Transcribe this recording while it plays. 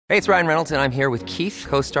Hey, it's Ryan Reynolds, and I'm here with Keith,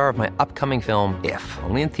 co-star of my upcoming film, If,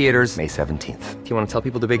 only in theaters May 17th. Do you want to tell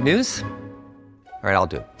people the big news? All right, I'll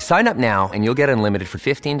do it. Sign up now and you'll get unlimited for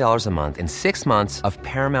 $15 a month and 6 months of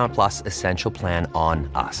Paramount Plus Essential Plan on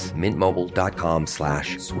us.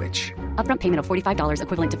 MintMobile.com/switch. Upfront payment of $45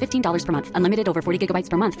 equivalent to $15 per month. Unlimited over 40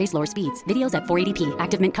 gigabytes per month. Face lower speeds. Videos at 480p.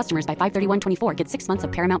 Active Mint customers by 531.24 get 6 months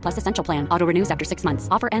of Paramount Plus Essential Plan. Auto renews after 6 months.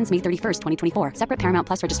 Offer ends May 31st, 2024. Separate Paramount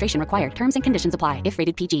Plus registration required. Terms and conditions apply if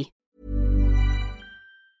rated PG.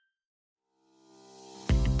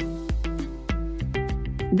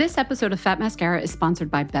 This episode of Fat Mascara is sponsored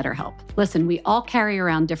by BetterHelp. Listen, we all carry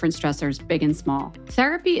around different stressors, big and small.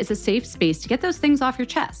 Therapy is a safe space to get those things off your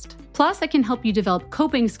chest. Plus, it can help you develop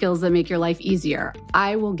coping skills that make your life easier.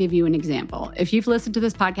 I will give you an example. If you've listened to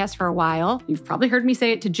this podcast for a while, you've probably heard me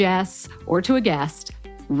say it to Jess or to a guest.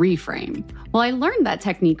 Reframe. Well, I learned that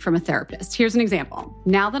technique from a therapist. Here's an example.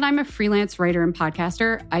 Now that I'm a freelance writer and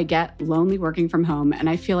podcaster, I get lonely working from home, and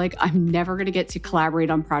I feel like I'm never going to get to collaborate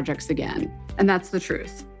on projects again. And that's the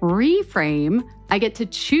truth. Reframe, I get to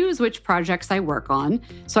choose which projects I work on,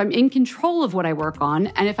 so I'm in control of what I work on,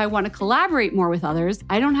 and if I want to collaborate more with others,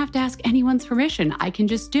 I don't have to ask anyone's permission. I can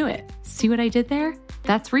just do it. See what I did there?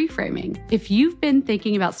 That's reframing. If you've been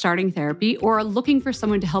thinking about starting therapy or are looking for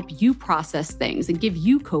someone to help you process things and give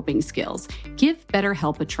you coping skills, give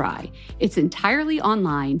BetterHelp a try. It's entirely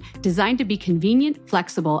online, designed to be convenient,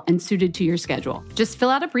 flexible, and suited to your schedule. Just fill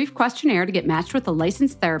out a brief questionnaire to get matched with a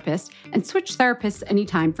licensed therapist and switch therapists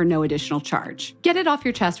anytime for no additional charge. Get it off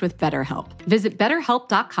your chest with BetterHelp. Visit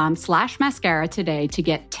betterhelp.com/mascara today to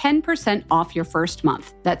get 10% off your first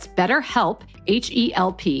month. That's BetterHelp,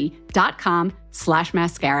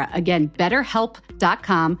 HELP.com/mascara. Again,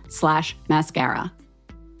 betterhelp.com/mascara.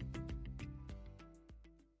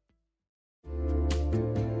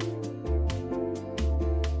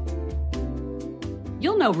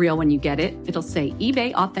 You'll know real when you get it. It'll say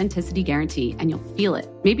eBay Authenticity Guarantee, and you'll feel it.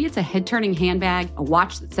 Maybe it's a head-turning handbag, a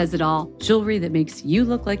watch that says it all, jewelry that makes you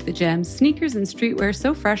look like the gem, sneakers and streetwear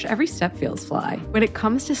so fresh every step feels fly. When it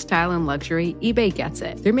comes to style and luxury, eBay gets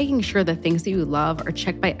it. They're making sure the things that you love are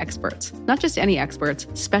checked by experts. Not just any experts,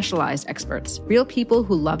 specialized experts. Real people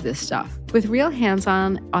who love this stuff. With real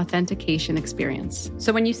hands-on authentication experience.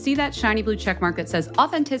 So when you see that shiny blue checkmark that says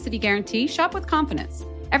Authenticity Guarantee, shop with confidence.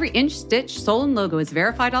 Every inch, stitch, sole, and logo is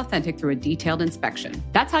verified authentic through a detailed inspection.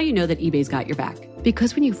 That's how you know that eBay's got your back.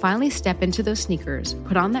 Because when you finally step into those sneakers,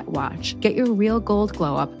 put on that watch, get your real gold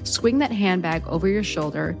glow up, swing that handbag over your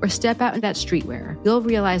shoulder, or step out in that streetwear, you'll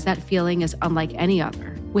realize that feeling is unlike any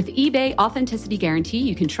other. With eBay Authenticity Guarantee,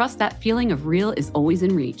 you can trust that feeling of real is always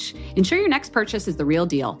in reach. Ensure your next purchase is the real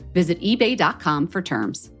deal. Visit ebay.com for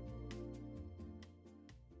terms.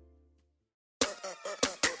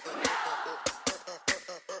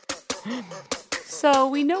 So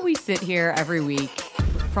we know we sit here every week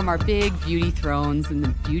from our big beauty thrones in the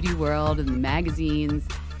beauty world and the magazines,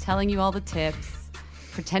 telling you all the tips,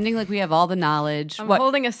 pretending like we have all the knowledge. I'm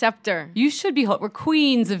holding a scepter. You should be. We're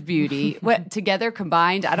queens of beauty. Together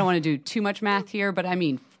combined, I don't want to do too much math here, but I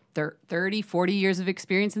mean 30, 40 years of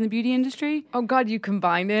experience in the beauty industry. Oh God, you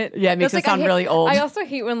combined it? Yeah, it makes it sound really old. I also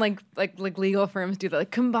hate when like legal firms do that.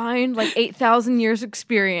 Like combined 8,000 years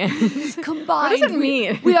experience. Combined. What does it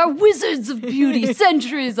mean? We are wizards of beauty,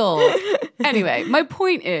 centuries old. Anyway, my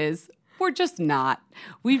point is, we're just not.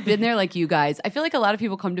 We've been there like you guys. I feel like a lot of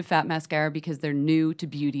people come to Fat Mascara because they're new to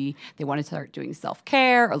beauty. They want to start doing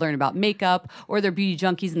self-care or learn about makeup, or they're beauty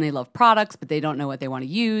junkies and they love products, but they don't know what they want to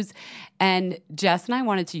use. And Jess and I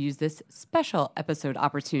wanted to use this special episode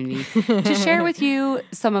opportunity to share with you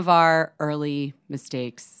some of our early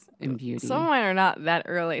mistakes in beauty. Some of mine are not that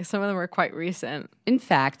early. Some of them are quite recent. In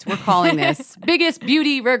fact, we're calling this Biggest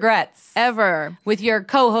Beauty Regrets Ever. with your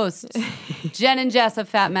co-hosts, Jen and Jess of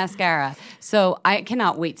Fat Mascara. So I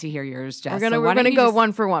cannot wait to hear yours, Jess. We're gonna go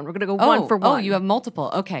one for one. We're gonna go one for one. Oh, you have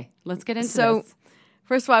multiple. Okay, let's get into this.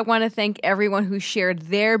 First of all, I want to thank everyone who shared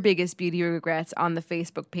their biggest beauty regrets on the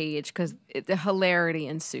Facebook page because the hilarity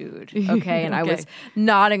ensued. Okay, and I was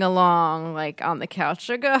nodding along on the couch,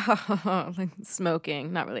 like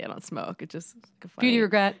smoking. Not really. I don't smoke. It's just funny. Beauty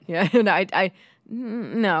regret. Yeah. No, I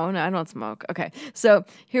don't smoke. Okay, so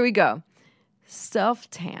here we go.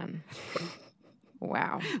 Self-tan.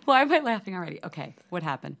 Wow. Why am I laughing already? Okay, what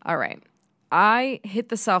happened? All right. I hit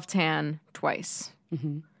the self-tan twice.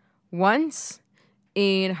 Mm-hmm. Once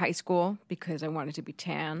in high school because I wanted to be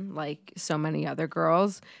tan like so many other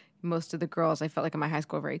girls. Most of the girls I felt like in my high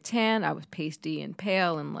school were very tan. I was pasty and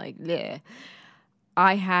pale and bleh.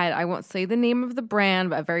 I won't say the name of the brand,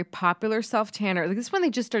 but a very popular self-tanner. This is when they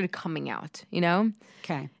just started coming out, you know?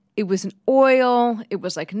 Okay. It was an oil. It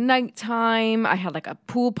was like nighttime. I had like a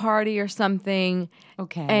pool party or something.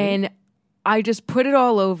 Okay. And I just put it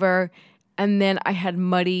all over. And then I had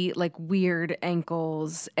muddy, like weird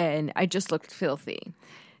ankles. And I just looked filthy.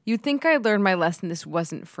 You'd think I learned my lesson. This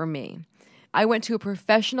wasn't for me. I went to a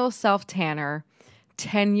professional self-tanner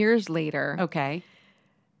 10 years later. Okay.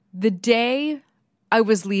 The day I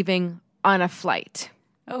was leaving on a flight.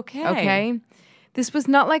 Okay. This was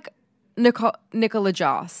not like Nicola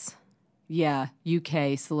Joss. Yeah,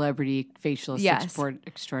 UK celebrity facialist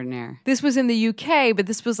extraordinaire. This was in the UK, but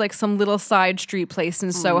this was like some little side street place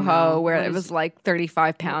in Soho where it was like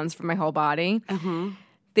 35 pounds for my whole body.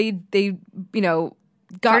 They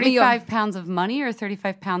got me 35 pounds of money or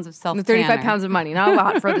 35 pounds of self-tanner? 35 pounds of money. Not a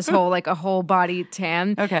lot for this whole, like a whole body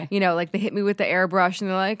tan. Okay. Like they hit me with the airbrush and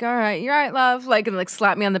they're like, all right, you're right, love. Like, and like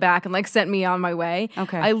slapped me on the back and like sent me on my way.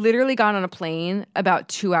 Okay. I literally got on a plane about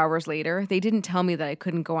 2 hours later. They didn't tell me that I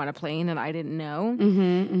couldn't go on a plane and I didn't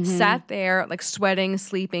know. Sat there like sweating,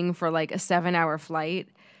 sleeping for like a 7-hour flight.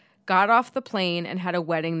 Got off the plane and had a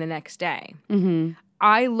wedding the next day.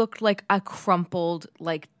 I looked like a crumpled,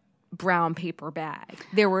 like brown paper bag.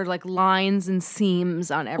 There were like lines and seams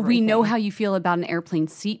on everything. We know how you feel about an airplane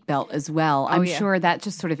seatbelt as well. I'm sure that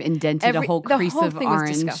just sort of indented a whole crease of thing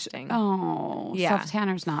orange. Was disgusting. Oh, yeah.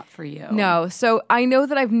 self-tanner's not for you. No, so I know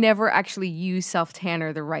that I've never actually used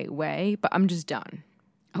self-tanner the right way, but I'm just done.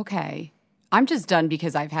 Okay. I'm just done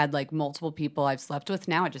because I've had like multiple people I've slept with.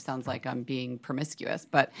 Now it just sounds like I'm being promiscuous.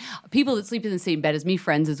 But people that sleep in the same bed as me,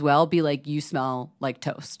 friends as well, be like, you smell like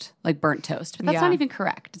toast, like burnt toast. But that's not even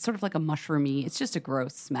correct. It's sort of like a mushroomy. It's just a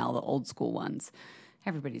gross smell, the old school ones.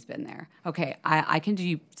 Everybody's been there. Okay, I can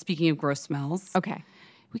do, speaking of gross smells. Okay.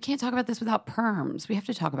 We can't talk about this without perms. We have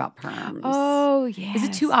to talk about perms. Oh, yeah. Is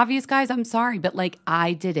it too obvious, guys? I'm sorry, but like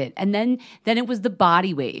I did it. And then it was the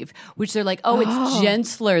body wave, which they're like, it's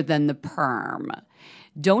gentler than the perm.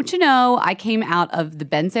 Don't you know, I came out of the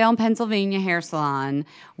Bensalem, Pennsylvania hair salon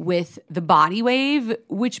with the body wave,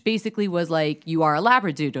 which basically was like, you are a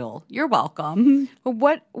Labradoodle. You're welcome. Well,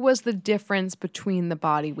 what was the difference between the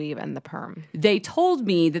body wave and the perm? They told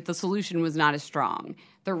me that the solution was not as strong.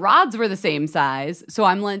 The rods were the same size, so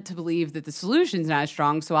I'm led to believe that the solution's not as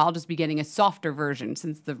strong, so I'll just be getting a softer version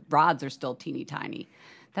since the rods are still teeny tiny.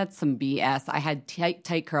 That's some BS. I had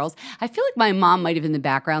tight curls. I feel like my mom might have in the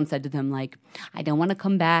background said to them, like, I don't want to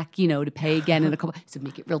come back, to pay again in a couple. So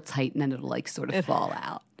make it real tight and then it'll like sort of fall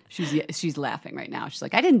out. She's laughing right now. She's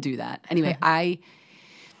like, I didn't do that. Anyway, I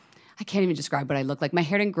can't even describe what I look like. My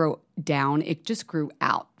hair didn't grow down. It just grew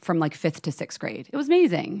out from like 5th to 6th grade. It was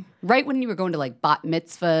amazing. Right when you were going to like bat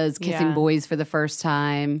mitzvahs, kissing boys for the first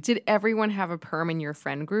time. Did everyone have a perm in your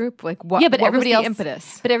friend group? Like what? Yeah, but what everybody was the else,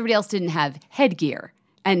 impetus? But everybody else didn't have headgear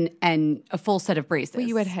and a full set of braces. Wait,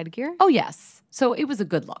 you had headgear? Oh, yes. So it was a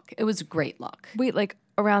good look. It was a great look. Wait, like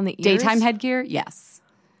around the ears? Daytime headgear? Yes.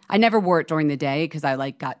 I never wore it during the day because I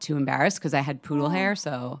like got too embarrassed because I had poodle hair.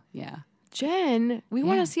 So yeah. Jen, we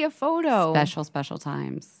want to see a photo. Special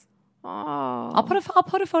times. Oh, I'll put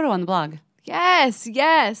a photo on the blog.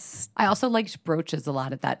 Yes. I also liked brooches a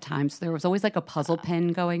lot at that time, so there was always like a puzzle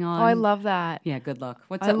pin going on. Oh, I love that. Yeah, good luck.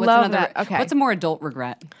 What's love another? that. Okay. What's a more adult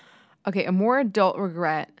regret? Okay, a more adult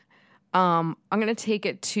regret. I'm gonna take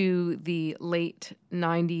it to the late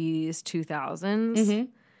 90s, 2000s.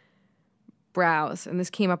 Brows, and this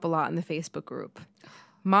came up a lot in the Facebook group.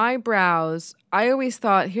 My brows, I always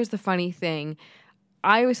thought, here's the funny thing,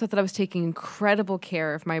 I always thought that I was taking incredible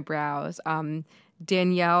care of my brows.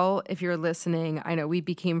 Danielle, if you're listening, I know we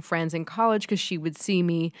became friends in college because she would see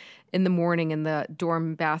me in the morning in the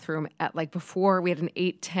dorm bathroom at like before we had an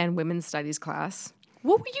 8-10 women's studies class.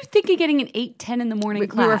 What were you thinking getting an 8-10 in the morning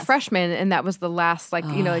class? We were freshmen, and that was the last, like,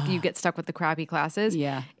 like you get stuck with the crappy classes.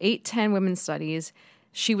 Yeah. 8-10 women's studies.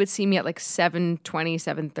 She would see me at like 7:20,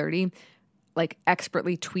 7:30, like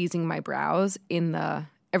expertly tweezing my brows in the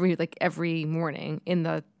every morning in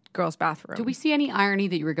the girls' bathroom. Do we see any irony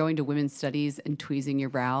that you were going to women's studies and tweezing your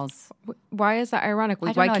brows? Why is that ironic?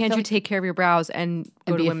 Why can't you take care of your brows and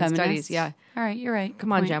go to women's studies? Yeah. All right, you're right.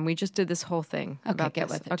 Come on, Jen. We just did this whole thing about get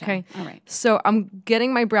this. with it, Okay. Jen. All right. So I'm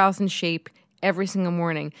getting my brows in shape every single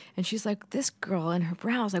morning, and she's like, "This girl and her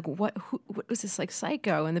brows, like, what was this like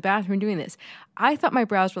psycho in the bathroom doing this?" I thought my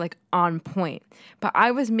brows were like on point, but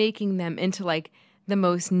I was making them into like the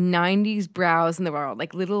most 90s brows in the world,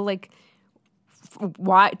 like little like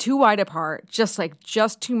too wide apart,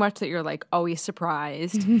 just too much that you're like always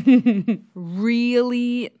surprised.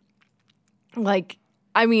 Really like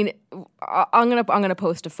I mean, I'm gonna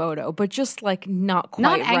post a photo, but just like not quite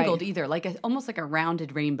Not right. angled either, almost like a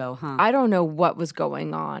rounded rainbow, huh? I don't know what was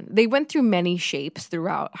going on. They went through many shapes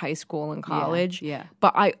throughout high school and college. Yeah.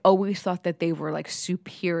 But I always thought that they were like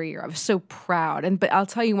superior. I was so proud. But I'll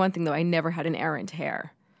tell you one thing though, I never had an errant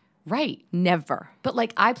hair. Right. Never. But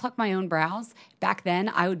like I pluck my own brows. Back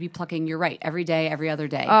then, I would be plucking, you're right, every day, every other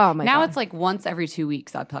day. Oh, my now God. it's like once every 2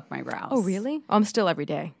 weeks I pluck my brows. Oh, really? I'm still every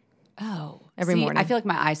day. Oh. Every morning. I feel like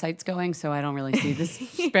my eyesight's going, so I don't really see this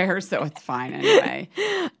spare, so it's fine anyway.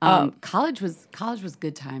 College was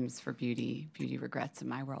good times for beauty regrets in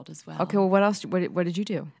my world as well. Okay, well, what else? What did you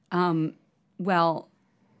do? Well,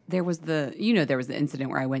 there was the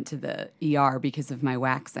incident where I went to the ER because of my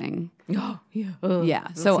waxing. Oh, yeah. Ugh. Yeah.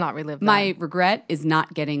 So Let's not relive that. my regret is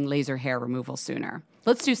not getting laser hair removal sooner.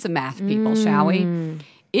 Let's do some math, people, shall we?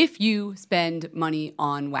 If you spend money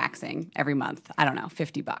on waxing every month, I don't know,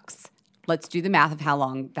 $50. Let's do the math of how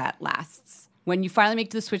long that lasts. When you finally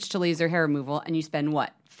make the switch to laser hair removal and you spend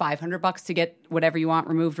what, $500 to get whatever you want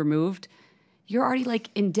removed, you're already like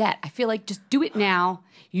in debt. I feel like just do it now.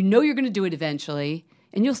 You know you're going to do it eventually,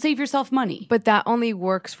 and you'll save yourself money. But that only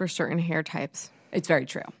works for certain hair types. It's very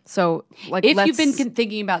true. So, like, if you've been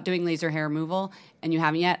thinking about doing laser hair removal and you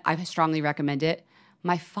haven't yet, I strongly recommend it.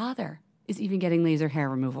 My father is even getting laser hair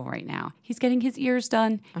removal right now. He's getting his ears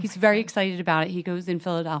done. He's very excited about it. He goes in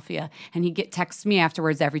Philadelphia, and he texts me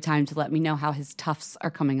afterwards every time to let me know how his tufts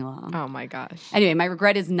are coming along. Oh, my gosh. Anyway, my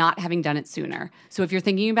regret is not having done it sooner. So if you're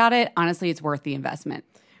thinking about it, honestly, it's worth the investment.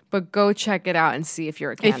 But go check it out and see if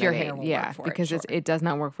you're a candidate. If your hair will work for it, because sure. it does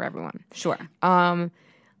not work for everyone. Sure. The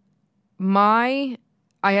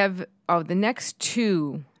next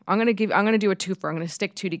two. I'm gonna do a twofer. I'm gonna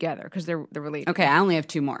stick two together because they're related. Okay, I only have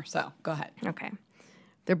two more, so go ahead. Okay,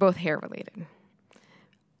 they're both hair related.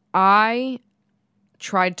 I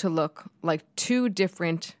tried to look like two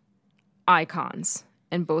different icons,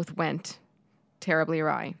 and both went terribly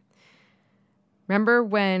awry. Remember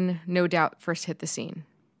when No Doubt first hit the scene?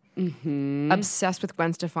 Mm-hmm. Obsessed with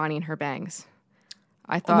Gwen Stefani and her bangs.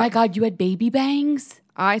 I thought, oh my God, you had baby bangs?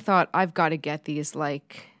 I thought I've got to get these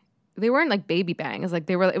like. They weren't like baby bangs. Like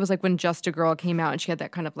it was like when Just a Girl came out and she had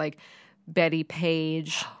that kind of like Betty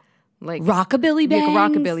Page, like rockabilly bangs. Yeah,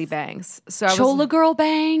 rockabilly bangs. So Chola girl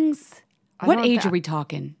bangs. What don't age know. are we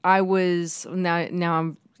talking? I was now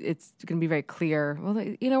I'm. It's going to be very clear. Well,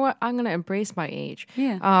 you know what? I'm going to embrace my age.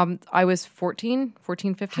 Yeah. I was 14,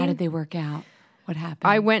 15. How did they work out? What happened?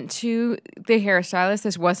 I went to the hairstylist.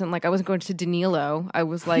 This wasn't like I wasn't going to Danilo. I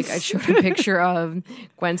was like, I showed a picture of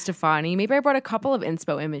Gwen Stefani. Maybe I brought a couple of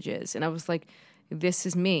inspo images, and I was like, this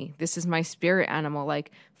is me. This is my spirit animal. Like,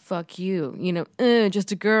 fuck you. You know,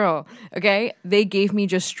 just a girl. Okay? They gave me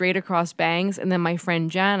just straight across bangs, and then my friend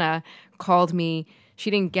Jana called me. She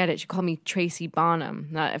didn't get it. She called me Tracy Bonham.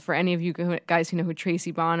 Not for any of you guys who know who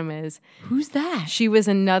Tracy Bonham is. Who's that? She was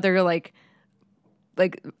another like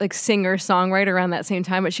singer songwriter around that same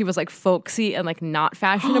time, but she was like folksy and like not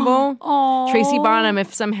fashionable. Tracy Bonham.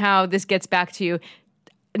 If somehow this gets back to you,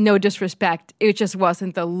 no disrespect, it just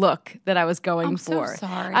wasn't the look that I was going for. So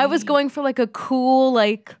sorry. I was going for like a cool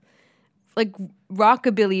like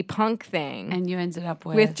rockabilly punk thing. And you ended up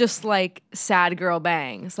with just like sad girl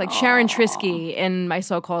bangs, like Sharon Trisky in My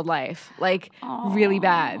So-Called Life, like really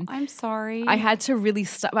bad. I'm sorry. I had to really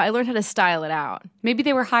I learned how to style it out. Maybe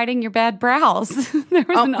they were hiding your bad brows. There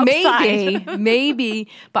was an upside. maybe.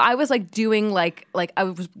 But I was like doing like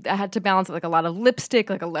I had to balance like a lot of lipstick,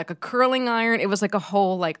 like a curling iron. It was like a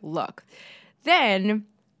whole like look. Then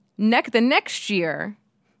the next year.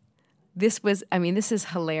 This is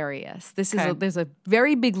hilarious. There's a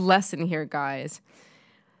very big lesson here, guys.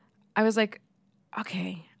 I was like,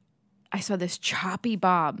 okay, I saw this choppy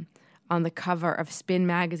bob on the cover of Spin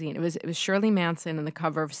magazine. It was Shirley Manson on the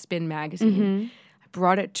cover of Spin magazine. Mm-hmm. I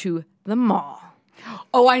brought it to the mall.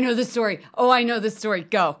 Oh, I know the story.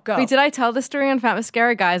 Go. Wait, did I tell the story on Fat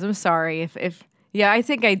Mascara, guys? I'm sorry if yeah, I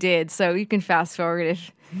think I did. So you can fast forward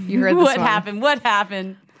if you heard this What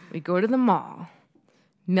happened? We go to the mall.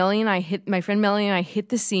 My friend Melanie and I hit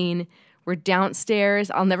the scene. We're downstairs.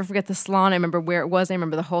 I'll never forget the salon. I remember where it was. I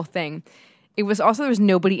remember the whole thing. It was also, there was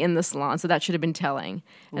nobody in the salon, so that should have been telling.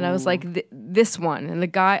 And I was like, this one. And the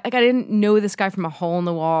guy, like, I didn't know this guy from a hole in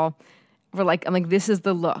the wall. I'm like, this is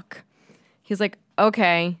the look. He's like,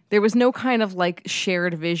 okay. There was no kind of like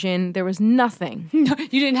shared vision. There was nothing. No,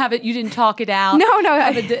 you didn't have it. You didn't talk it out. No.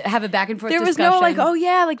 Have a back and forth There was discussion. no like, oh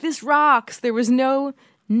yeah, like this rocks. There was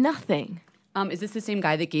nothing. Is this the same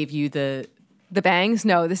guy that gave you the bangs?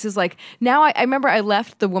 No, this is like, now I remember I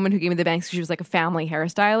left the woman who gave me the bangs because she was like a family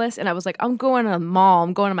hairstylist, and I was like, I'm going to the mall.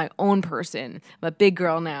 I'm going to my own person. I'm a big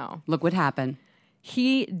girl now. Look what happened.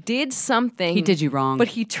 He did something. He did you wrong. But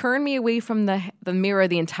he turned me away from the mirror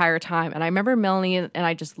the entire time. And I remember Melanie and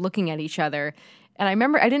I just looking at each other. And I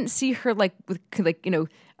remember I didn't see her like with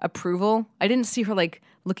approval. I didn't see her like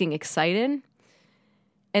looking excited.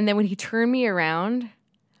 And then when he turned me around,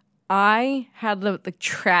 I had the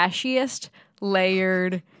trashiest,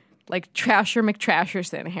 layered, like Trasher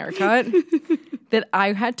McTrasherson haircut that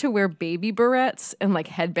I had to wear baby barrettes and like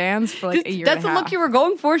headbands for like a year and a half. That's the look you were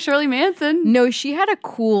going for, Shirley Manson. No, she had a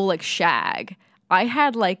cool like shag. I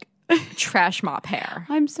had like trash mop hair.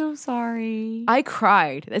 I'm so sorry. I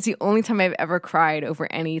cried. That's the only time I've ever cried over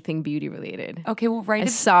anything beauty related. Okay, well, I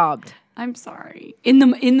sobbed. I'm sorry. In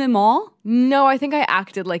the mall? No, I think I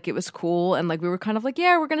acted like it was cool and like we were kind of like,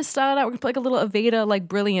 yeah, we're gonna style it out. We're gonna put like a little Aveda like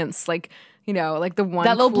brilliance, like like the one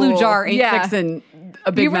that little blue jar ain't fixing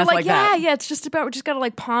a big mess like that. Yeah, it's just about we're just gotta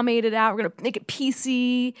like pomade it out. We're gonna make it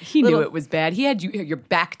PC. He knew it was bad. He had your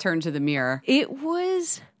back turned to the mirror. It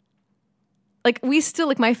was like we still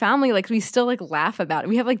like my family like we still like laugh about it.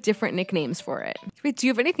 We have like different nicknames for it. Wait, do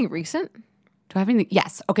you have anything recent? Do I have anything?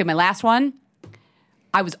 Yes. Okay, my last one.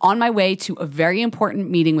 I was on my way to a very important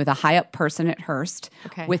meeting with a high up person at Hearst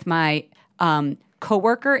with my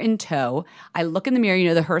coworker in tow. I look in the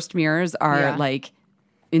mirror. The Hearst mirrors are like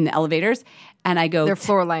in the elevators. And I go, they're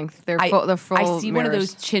floor length. They're full I see mirrors. One of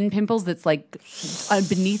those chin pimples that's like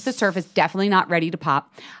beneath the surface, definitely not ready to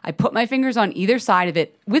pop. I put my fingers on either side of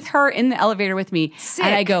it with her in the elevator with me. Sick.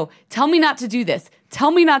 And I go, tell me not to do this.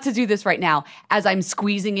 Tell me not to do this right now as I'm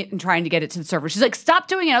squeezing it and trying to get it to the server. She's like, stop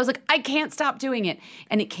doing it. I was like, I can't stop doing it.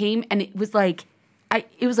 And it came and it was like,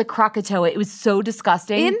 it was like Krakatoa. It was so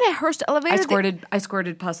disgusting. In the Hearst elevator? I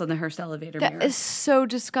squirted pus on the Hearst elevator mirror. That is so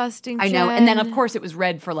disgusting, I know. And then, of course, it was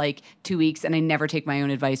red for like 2 weeks, and I never take my own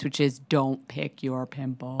advice, which is don't pick your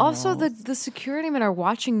pimples. Also, the security men are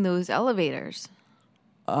watching those elevators.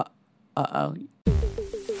 Uh-oh.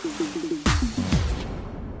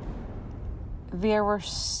 There were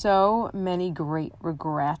so many great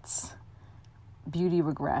regrets, beauty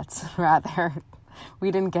regrets, rather. We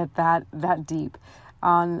didn't get that deep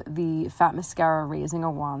on the Fat Mascara Raising a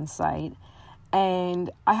Wand site. And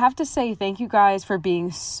I have to say thank you guys for being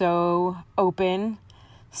so open,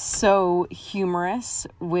 so humorous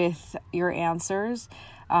with your answers.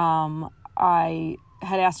 I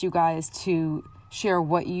had asked you guys to share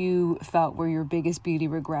what you felt were your biggest beauty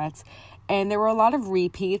regrets. And there were a lot of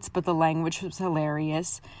repeats, but the language was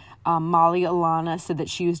hilarious. Molly Alana said that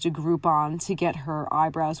she used a Groupon to get her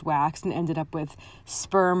eyebrows waxed and ended up with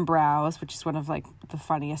sperm brows, which is one of like the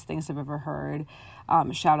funniest things I've ever heard.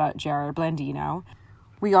 Shout out Jared Blandino.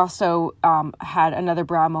 We also had another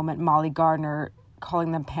brow moment, Molly Gardner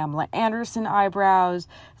calling them Pamela Anderson eyebrows.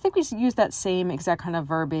 I think we used that same exact kind of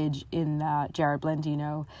verbiage in the Jared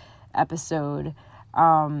Blandino episode.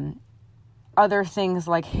 Other things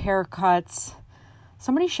like haircuts.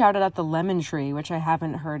 Somebody shouted out the lemon tree, which I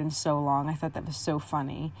haven't heard in so long. I thought that was so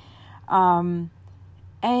funny. And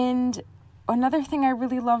another thing I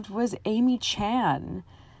really loved was Amy Chan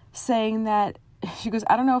saying that, she goes,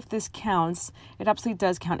 I don't know if this counts. It absolutely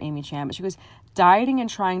does count, Amy Chan. But she goes, dieting and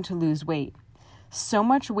trying to lose weight. So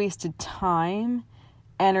much wasted time,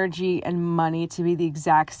 energy, and money to be the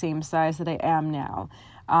exact same size that I am now.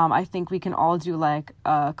 I think we can all do like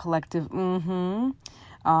a collective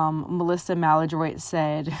Melissa Maladroit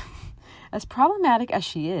said, as problematic as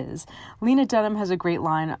she is, Lena Dunham has a great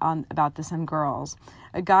line about this on Girls.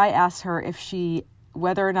 A guy asked her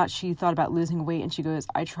whether or not she thought about losing weight, and she goes,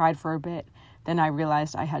 I tried for a bit, then I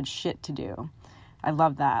realized I had shit to do. I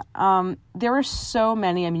love that. There were so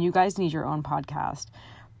many. I mean, you guys need your own podcast.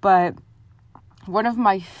 But one of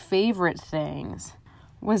my favorite things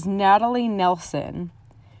was Natalie Nelson.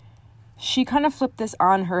 She kind of flipped this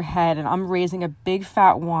on her head, and I'm raising a big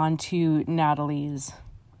fat wand to Natalie's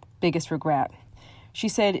biggest regret. She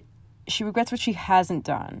said she regrets what she hasn't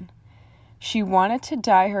done. She wanted to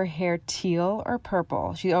dye her hair teal or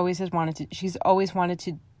purple. She's always wanted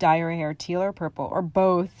to dye her hair teal or purple, or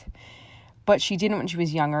both, but she didn't when she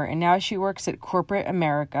was younger, and now she works at corporate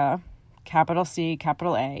America, capital C,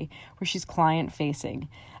 capital A, where she's client-facing.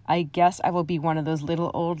 I guess I will be one of those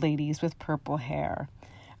little old ladies with purple hair.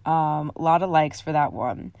 A lot of likes for that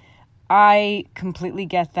one. I completely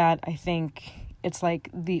get that. I think it's like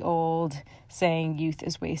the old saying, youth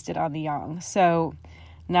is wasted on the young. So,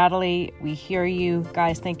 Natalie, we hear you.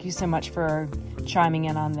 Guys, thank you so much for chiming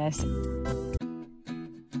in on this.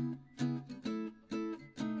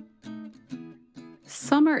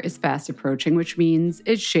 Summer is fast approaching, which means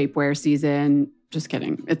it's shapewear season. Just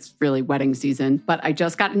kidding. It's really wedding season. But I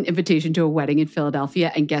just got an invitation to a wedding in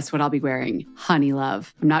Philadelphia, and guess what I'll be wearing? Honey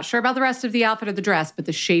Love. I'm not sure about the rest of the outfit or the dress, but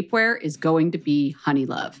the shapewear is going to be Honey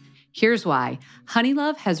Love. Here's why. Honey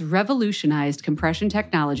Love has revolutionized compression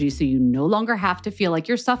technology so you no longer have to feel like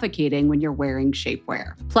you're suffocating when you're wearing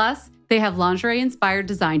shapewear. Plus, they have lingerie-inspired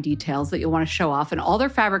design details that you'll want to show off, and all their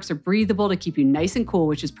fabrics are breathable to keep you nice and cool,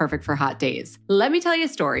 which is perfect for hot days. Let me tell you a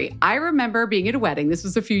story. I remember being at a wedding, this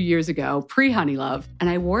was a few years ago, pre-Honey Love, and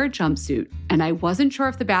I wore a jumpsuit, and I wasn't sure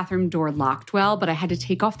if the bathroom door locked well, but I had to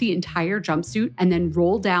take off the entire jumpsuit and then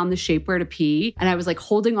roll down the shapewear to pee, and I was like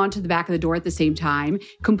holding onto the back of the door at the same time,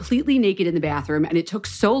 completely naked in the bathroom, and it took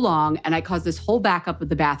so long, and I caused this whole backup with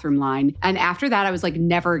the bathroom line, and after that, I was like,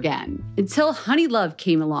 never again. Until Honey Love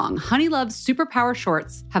came along. Honey Love's Superpower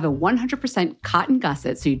shorts have a 100% cotton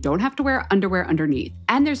gusset, so you don't have to wear underwear underneath.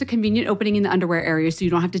 And there's a convenient opening in the underwear area, so you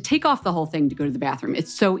don't have to take off the whole thing to go to the bathroom.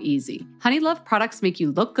 It's so easy. Honey Love products make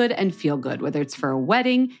you look good and feel good, whether it's for a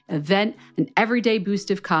wedding, event, an everyday boost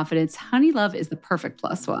of confidence. Honey Love is the perfect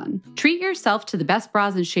plus one. Treat yourself to the best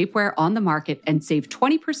bras and shapewear on the market and save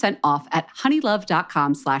 20% off at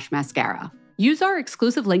honeylove.com/mascara. Use our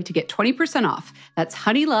exclusive link to get 20% off. That's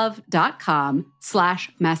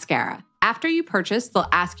honeylove.com/mascara. After you purchase, they'll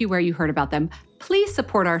ask you where you heard about them. Please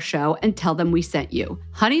support our show and tell them we sent you.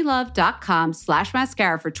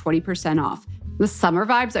 honeylove.com/mascara for 20% off. The summer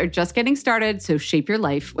vibes are just getting started, so shape your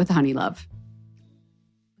life with Honey Love.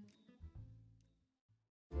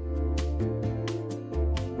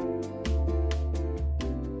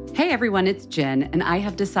 Hey everyone, it's Jen, and I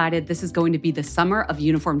have decided this is going to be the summer of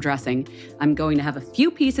uniform dressing. I'm going to have a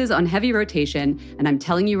few pieces on heavy rotation, and I'm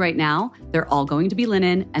telling you right now, they're all going to be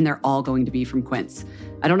linen, and they're all going to be from Quince.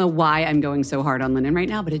 I don't know why I'm going so hard on linen right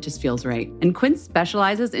now, but it just feels right. And Quince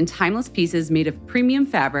specializes in timeless pieces made of premium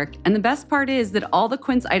fabric, and the best part is that all the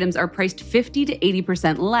Quince items are priced 50 to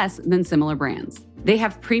 80% less than similar brands. They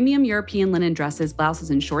have premium European linen dresses,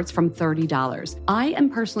 blouses, and shorts from $30. I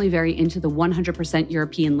am personally very into the 100%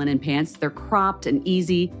 European linen pants. They're cropped and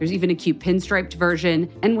easy. There's even a cute pinstriped version.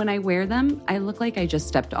 And when I wear them, I look like I just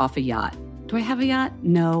stepped off a yacht. Do I have a yacht?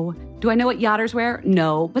 No. Do I know what yachters wear?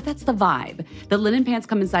 No, but that's the vibe. The linen pants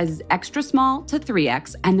come in sizes extra small to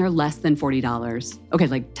 3X, and they're less than $40. Okay,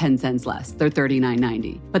 like 10 cents less. They're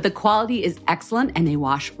 $39.90. But the quality is excellent, and they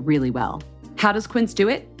wash really well. How does Quince do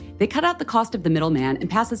it? They cut out the cost of the middleman and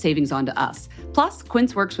pass the savings on to us. Plus,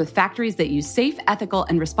 Quince works with factories that use safe, ethical,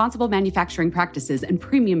 and responsible manufacturing practices and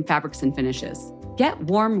premium fabrics and finishes. Get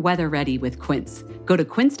warm weather ready with Quince. Go to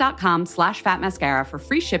quince.com/fatmascara for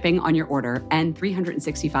free shipping on your order and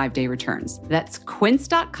 365-day returns. That's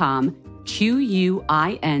quince.com, QUINCE,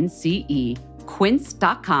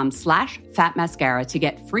 quince.com/fatmascara to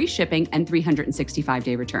get free shipping and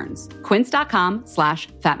 365-day returns.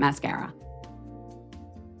 Quince.com/fatmascara.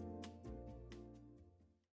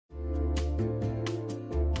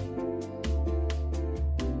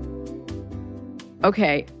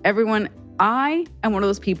 Okay, everyone, I am one of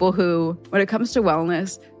those people who, when it comes to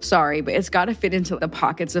wellness, sorry, but it's got to fit into the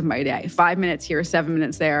pockets of my day. 5 minutes here, 7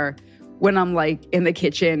 minutes there. When I'm like in the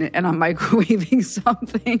kitchen and I'm microwaving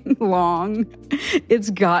something long,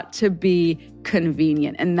 it's got to be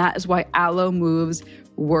convenient. And that is why Alo Moves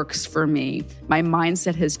works for me. My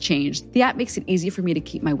mindset has changed. The app makes it easy for me to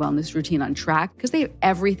keep my wellness routine on track because they have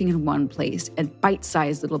everything in one place and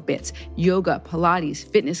bite-sized little bits: yoga, Pilates,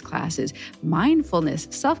 fitness classes, mindfulness,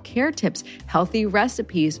 self-care tips, healthy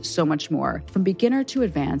recipes, so much more. From beginner to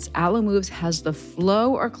advanced, Alo Moves has the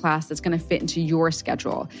flow or class that's going to fit into your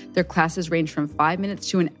schedule. Their classes range from 5 minutes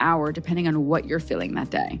to an hour, depending on what you're feeling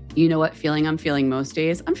that day. You know what feeling I'm feeling most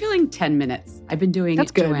days? I'm feeling 10 minutes. I've been doing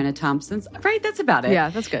Joanna Thompson's. Right, that's about it. Yeah,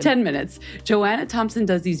 that's good. 10 minutes. Joanna Thompson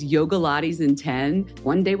does these yoga lattes in 10.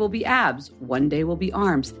 One day will be abs. One day will be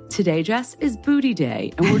arms. Today, Jess, is booty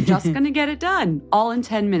day. And we're just going to get it done all in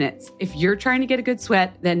 10 minutes. If you're trying to get a good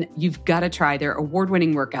sweat, then you've got to try their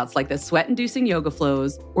award-winning workouts like the sweat-inducing yoga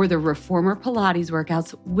flows or the reformer Pilates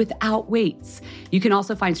workouts without weights. You can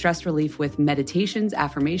also find stress relief with meditations,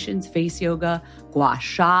 affirmations, face yoga, gua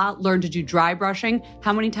sha, learn to do dry brushing.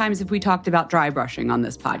 How many times have we talked about dry brushing on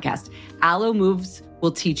this podcast? Alo Moves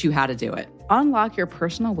will teach you how to do it. Unlock your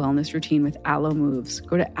personal wellness routine with Alo Moves.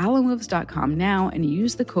 Go to alomoves.com now and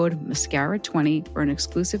use the code MASCARA20 for an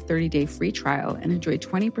exclusive 30-day free trial and enjoy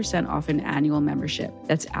 20% off an annual membership.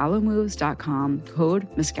 That's alomoves.com, code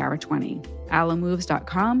MASCARA20.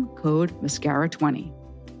 alomoves.com, code MASCARA20.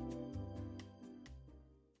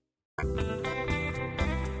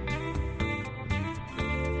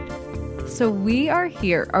 So we are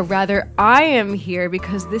here, or rather I am here,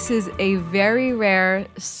 because this is a very rare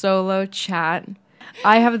solo chat.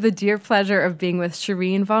 I have the dear pleasure of being with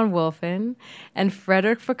Shireen von Wolfen and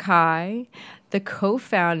Frederic Fekkai, the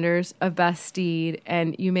co-founders of Bastide.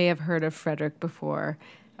 And you may have heard of Frederic before,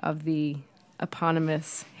 of the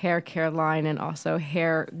eponymous hair care line and also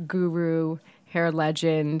hair guru, hair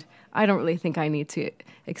legend. I don't really think I need to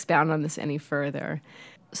expound on this any further.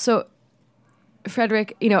 So,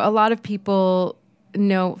 Frederic, you know, a lot of people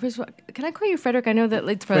know. First of all, can I call you Frederic? I know that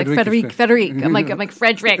it's probably like Frederic. I'm like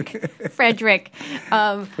Frederic. Frederic.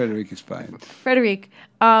 Frederic is fine. Frederic.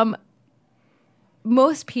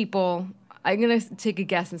 Most people, I'm going to take a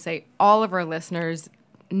guess and say all of our listeners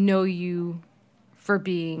know you for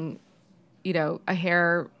being, you know, a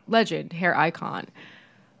hair legend, hair icon.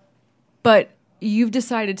 But you've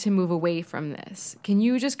decided to move away from this. Can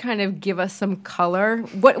you just kind of give us some color?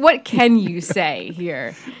 What can you say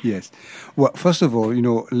here? Yes. Well, first of all, you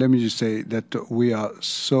know, let me just say that we are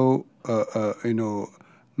so,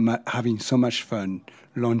 having so much fun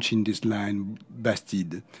launching this line,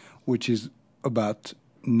 Bastide, which is about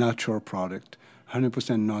natural product,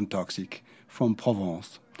 100% non-toxic from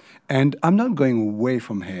Provence. And I'm not going away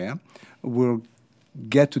from hair. We'll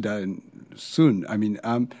get to that soon. I mean,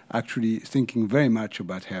 I'm actually thinking very much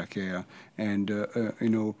about hair care, and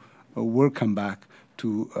we'll come back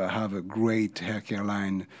to have a great hair care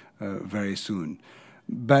line very soon.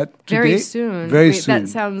 But today, very soon. Very soon. That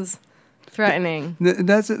sounds threatening. Is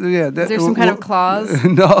there some kind of clause?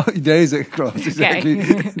 No, there is a clause. Exactly.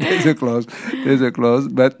 Okay. There's a clause.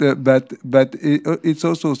 But it's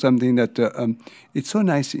also something that it's so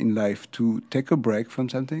nice in life to take a break from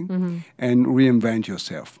something and reinvent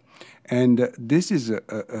yourself. And this is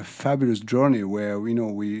a fabulous journey where, you know,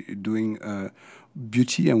 we're doing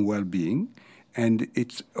beauty and well-being. And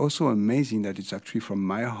it's also amazing that it's actually from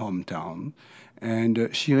my hometown. And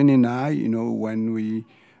Shireen and I, you know, when we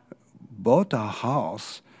bought our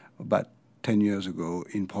house about 10 years ago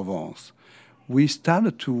in Provence, we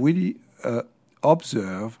started to really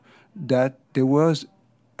observe that there was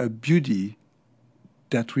a beauty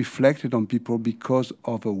that reflected on people because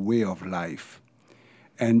of a way of life.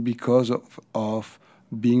 And because of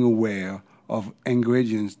being aware of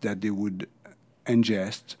ingredients that they would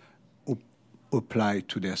ingest, apply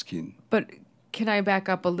to their skin. But can I back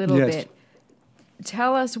up a little bit?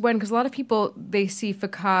 Tell us when, because a lot of people, they see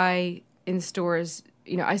Fekkai in stores.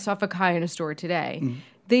 You know, I saw Fekkai in a store today. Mm-hmm.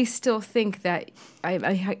 They still think that, I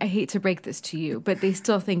hate to break this to you, but they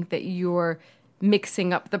still think that you're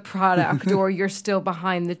mixing up the product or you're still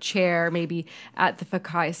behind the chair maybe at the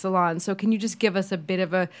Fekkai salon. So can you just give us a bit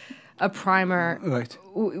of a primer? Right.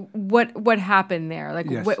 What happened there? Like,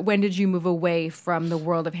 yes. When did you move away from the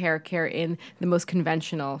world of hair care in the most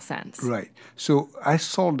conventional sense? Right. So I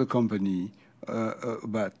sold the company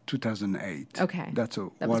about 2008. Okay. That was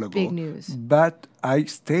while ago. Big news. But I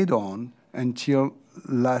stayed on until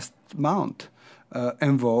last month.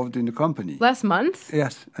 Involved in the company. Last month?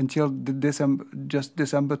 Yes, until December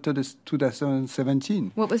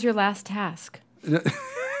 2017. What was your last task?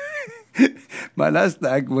 My last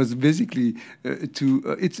task was basically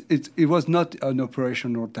it was not an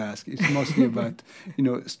operational task. It's mostly about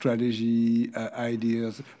strategy,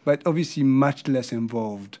 ideas, but obviously much less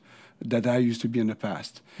involved that I used to be in the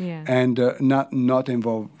past. Yeah. And not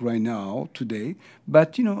involved right now, today.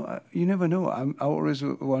 But, you never know. I always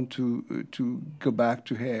want to go back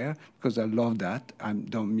to hair because I love that. I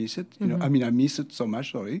don't miss it. I miss it so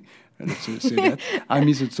much, sorry. Let's say that. I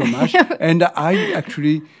miss it so much. And I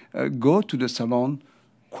actually go to the salon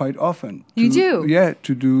quite often. You do? Yeah,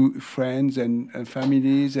 to do friends and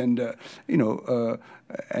families and,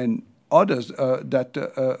 and others that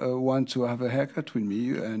want to have a haircut with me,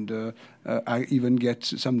 and I even get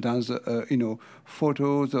sometimes,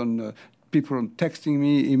 photos on people texting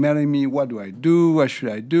me, emailing me. What do I do? What should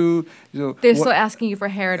I do? So they're still asking you for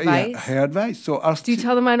hair advice. Yeah, hair advice. So do you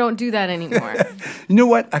tell them I don't do that anymore? You know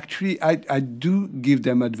what? Actually, I do give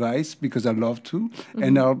them advice because I love to,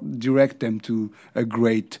 and I'll direct them to a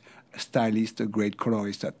great stylist, a great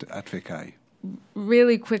colorist at Fekkai.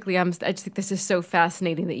 Really quickly, I just think this is so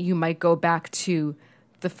fascinating that you might go back to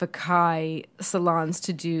the Fekkai salons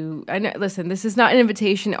to do. I know. Listen, this is not an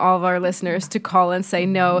invitation to all of our listeners to call and say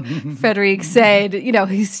no. Frederic said,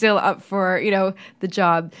 he's still up for the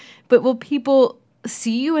job. But will people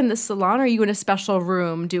see you in the salon? Or are you in a special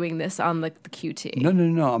room doing this on the QT?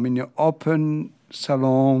 No. I'm in an open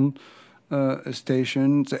salon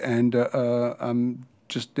stations, and I'm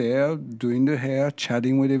just there doing the hair,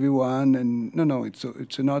 chatting with everyone, and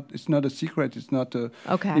it's not a secret. It's not a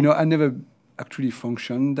okay. I never actually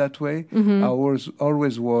functioned that way. I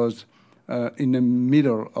always was in the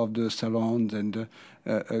middle of the salons and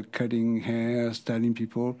cutting hair, styling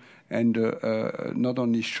people, and not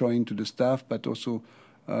only showing to the staff, but also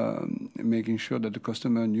making sure that the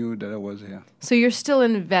customer knew that I was here. So you're still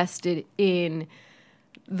invested in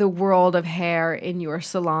the world of hair in your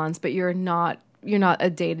salons, but you're not a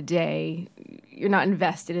day-to-day, you're not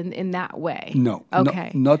invested in that way. No.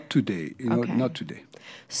 Okay. Not today. Okay. Not today.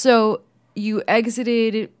 So you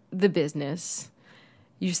exited the business.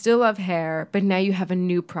 You still love hair, but now you have a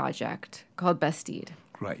new project called Bastide.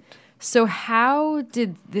 Right. So how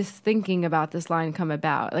did this thinking about this line come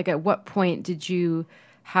about? Like, at what point did you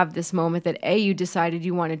have this moment that you decided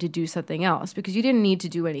you wanted to do something else? Because you didn't need to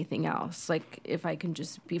do anything else. Like, if I can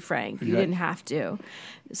just be frank, you didn't have to.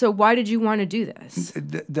 So why did you want to do this?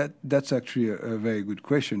 That's actually a very good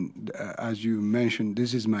question. As you mentioned,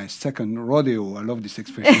 this is my second rodeo. I love this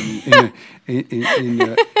expression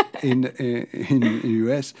in the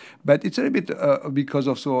US, but it's a little bit because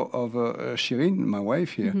also of Shirin, my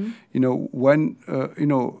wife here. Mm-hmm.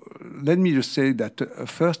 Let me just say that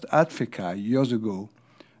first at Fekkai years ago,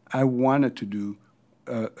 I wanted to do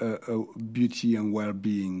a beauty and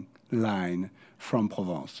well-being line from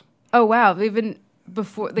Provence. Oh wow! Even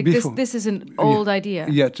before, this is an old idea.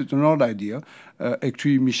 Yeah, it's an old idea.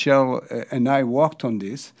 Actually, Michel and I worked on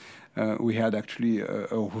this. We had actually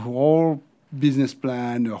a whole business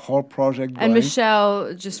plan, a whole project going. And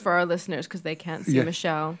Michel, just for our listeners, because they can't see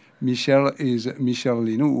Michel. Michel is Michel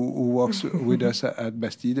Lino, who works with us at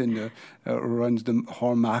Bastide and runs the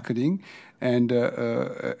whole marketing. And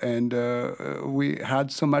we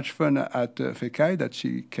had so much fun at Fekkai that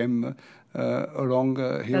she came along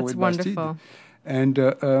here with Bastide. That's wonderful. And,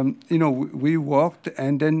 we worked,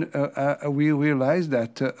 and then we realized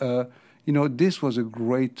that, this was a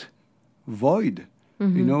great void.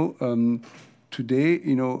 Mm-hmm. Today,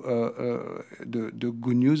 the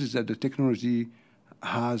good news is that the technology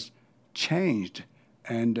has changed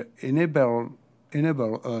and enable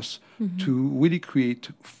us mm-hmm. to really create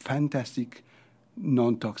fantastic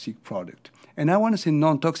non-toxic product. And I want to say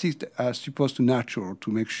non-toxic as opposed to natural to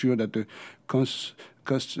make sure that the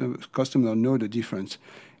customer know the difference.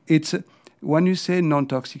 It's when you say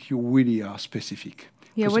non-toxic, you really are specific.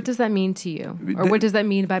 Yeah, what does that mean to you? Or what does that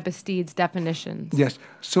mean by Bastide's definitions? Yes,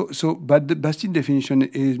 but the Bastide definition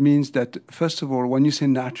means that, first of all, when you say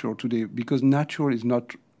natural today, because natural is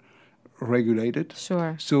not regulated.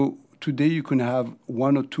 Sure. So today you can have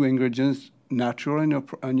one or two ingredients natural in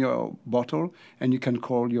your bottle, and you can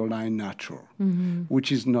call your line natural, mm-hmm.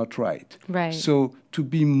 which is not right. Right. So to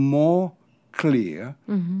be more clear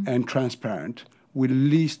mm-hmm. and transparent, we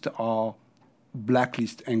list our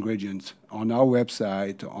blacklist ingredients on our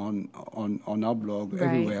website, on our blog, right.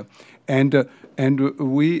 everywhere, and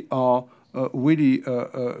we are really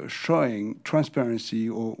showing transparency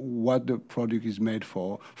or what the product is made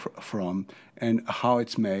from and how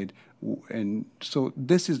it's made, and so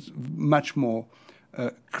this is much more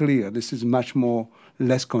clear. This is much more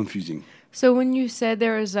less confusing. So when you said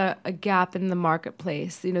there is a gap in the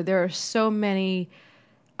marketplace, there are so many.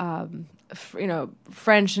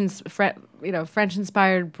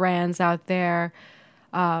 French-inspired brands out there.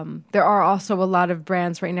 There are also a lot of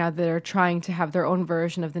brands right now that are trying to have their own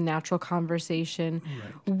version of the natural conversation.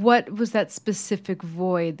 Right. What was that specific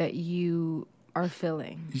void that you are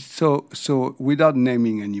filling? So without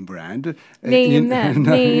naming any brand, name them.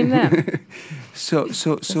 So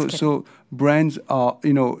brands are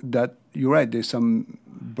that you're right. There's some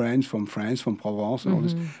brands from France, from Provence, and all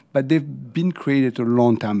this, but they've been created a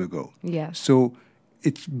long time ago. Yes. So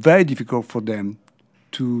it's very difficult for them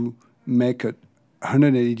to make a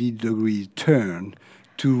 180-degree turn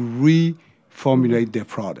to reformulate their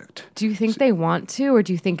product. Do you think they want to, or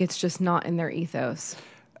do you think it's just not in their ethos?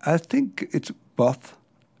 I think it's both.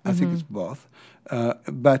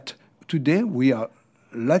 But today we are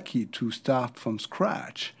lucky to start from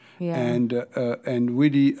scratch. Yeah. And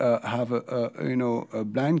really have a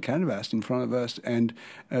blank canvas in front of us, and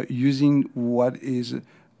using what is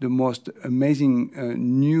the most amazing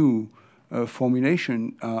new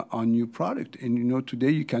formulation on new product. And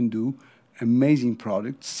today you can do amazing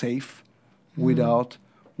product, safe, without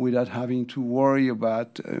having to worry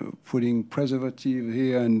about putting preservative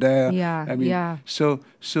here and there. Yeah, So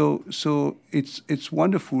it's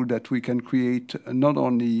wonderful that we can create not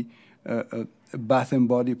only a bath and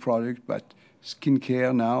body product, but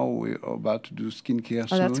skincare now. We're about to do skincare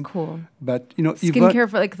soon. Oh, that's cool. But skincare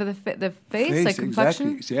for the face, like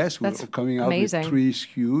complexion. Exactly. Yes, we're coming out amazing. with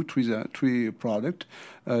three product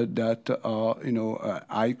that are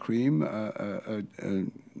eye cream,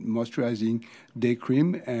 moisturizing day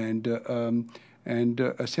cream, and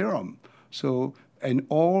a serum. So and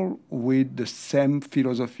all with the same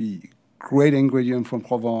philosophy. Great ingredient from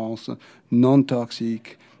Provence,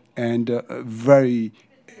 non-toxic, and very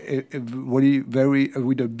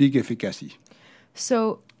with a big efficacy.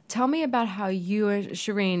 So tell me about how you and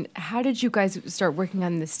Shireen, how did you guys start working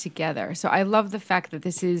on this together? So I love the fact that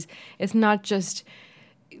it's not just,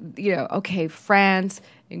 okay, France,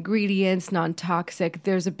 ingredients, non-toxic.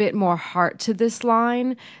 There's a bit more heart to this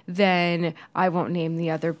line than, I won't name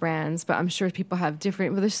the other brands, but I'm sure people have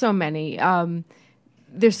different, there's so many.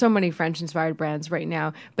 There's so many French-inspired brands right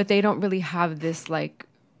now, but they don't really have this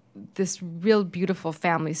real beautiful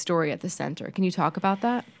family story at the center. Can you talk about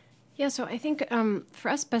that? Yeah, so I think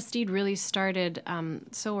for us, Bastide really started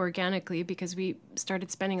so organically because we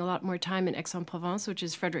started spending a lot more time in Aix-en-Provence, which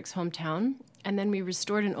is Frederick's hometown. And then we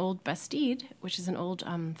restored an old Bastide, which is an old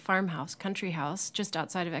farmhouse, country house, just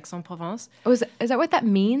outside of Aix-en-Provence. Oh, is that what that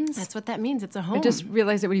means? That's what that means. It's a home. I just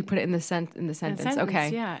realized it when you put it in the sentence.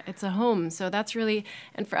 Okay. Yeah, it's a home. So that's really,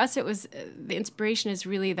 and for us, it was the inspiration is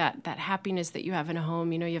really that happiness that you have in a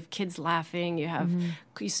home. You have kids laughing.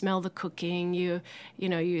 You smell the cooking.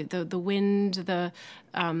 The wind,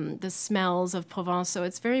 the smells of Provence. So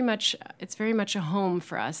it's very much a home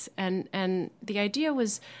for us. And the idea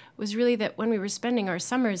was really that when we were spending our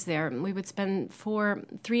summers there, we would spend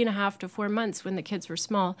 3.5 to 4 months when the kids were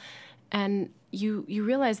small. And you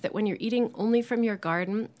realize that when you're eating only from your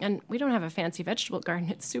garden, and we don't have a fancy vegetable garden,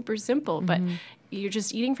 it's super simple, but you're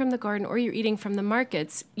just eating from the garden or you're eating from the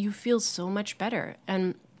markets, you feel so much better.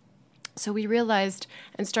 And so we realized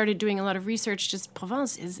and started doing a lot of research, just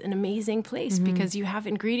Provence is an amazing place because you have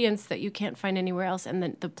ingredients that you can't find anywhere else, and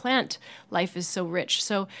the plant life is so rich.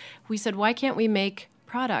 So we said, why can't we make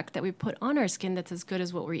product that we put on our skin that's as good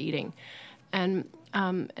as what we're eating? And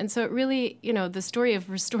so it really, the story of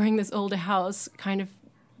restoring this old house kind of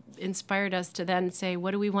inspired us to then say,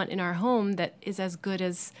 what do we want in our home that is as good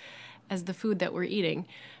as the food that we're eating?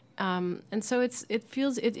 And so it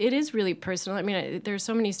is really personal. I mean, there are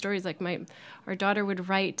so many stories. Like our daughter would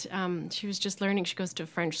write. She was just learning. She goes to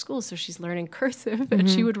French school, so she's learning cursive, and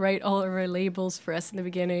she would write all of her labels for us in the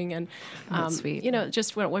beginning. And that's sweet.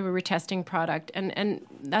 Just when we were testing product, and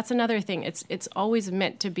that's another thing. It's always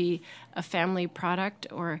meant to be a family product,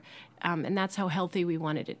 and that's how healthy we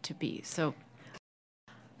wanted it to be. So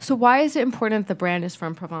why is it important that the brand is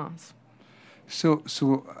from Provence? So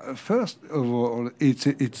first of all,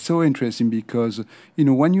 it's so interesting because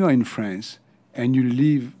when you are in France and you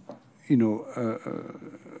live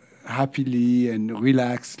happily and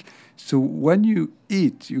relaxed. So when you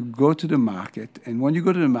eat, you go to the market, and when you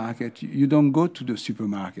go to the market, you don't go to the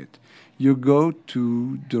supermarket. You go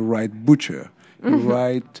to the right butcher, the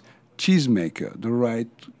right cheesemaker, the right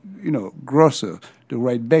grocer, the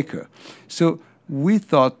right baker. So we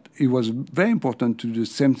thought it was very important to do the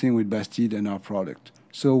same thing with Bastide and our product.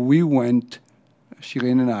 So we went,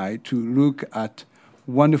 Shireen and I, to look at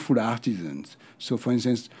wonderful artisans. So, for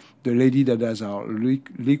instance, the lady that does our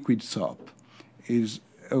liquid soap is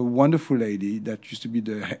a wonderful lady that used to be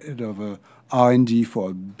the head of R&D for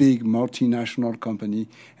a big multinational company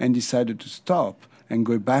and decided to stop and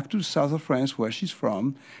go back to the south of France, where she's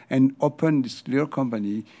from, and open this little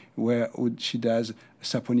company where she does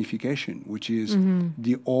saponification, which is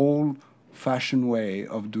the old-fashioned way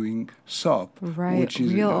of doing soap. Right, which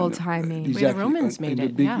is, real old-timey. Exactly. The Romans made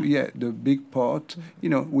it, the big pot,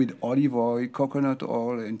 with olive oil, coconut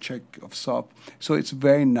oil, and check of soap. So it's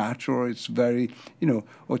very natural, it's very,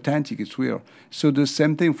 authentic, it's real. So the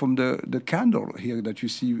same thing from the candle here that you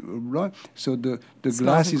see. So the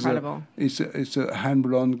glass is a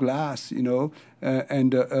hand-blown glass,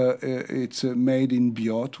 and it's made in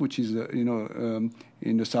Biot, which is,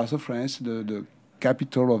 in the south of France, the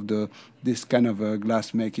capital of this kind of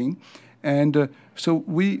glass making. And so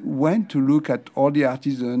we went to look at all the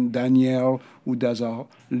artisans, Danielle, who does our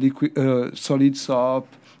liquid, solid soap,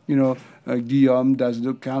 Guillaume does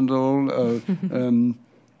the candle,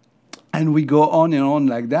 and we go on and on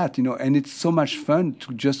like that, and it's so much fun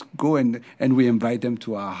to just go and we invite them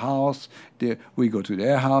to our house. We go to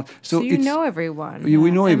their house. So you know everyone.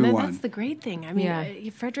 We know everyone. And that's the great thing. I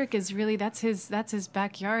mean, Frederick is really, that's his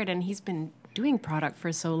backyard, and he's been doing product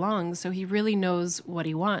for so long, so he really knows what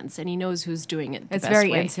he wants, and he knows who's doing it the It's best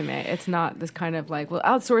very way. intimate. It's not this kind of like, we'll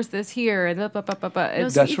outsource this here, and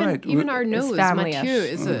That's right. Even our nose, family-ish.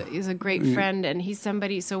 Mathieu, is a great friend, and he's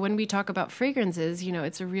somebody. So when we talk about fragrances,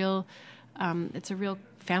 it's a real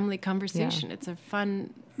family conversation. Yeah. It's a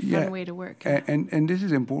fun way to work. And this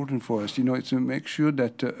is important for us, it's to make sure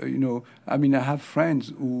that I have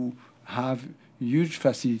friends who have huge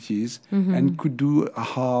facilities and could do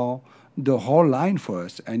the whole line for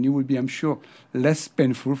us, and it would be, I'm sure, less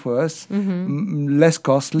painful for us, less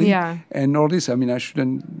costly, and all this. I mean, I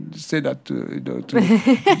shouldn't say that,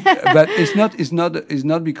 but it's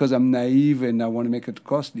not because I'm naive and I want to make it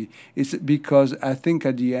costly. It's because I think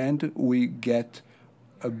at the end we get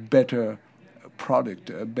a better product,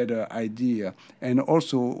 a better idea, and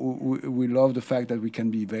also we love the fact that we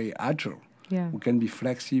can be very agile. Yeah. We can be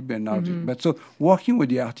flexible and but so working with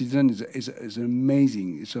the artisan is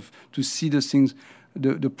amazing. It's to see the things,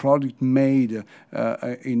 the product made,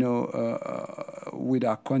 with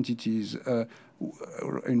our quantities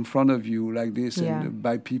in front of you like this, and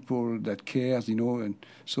by people that cares, and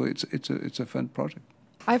so it's a fun project.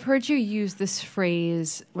 I've heard you use this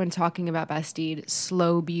phrase when talking about Bastide,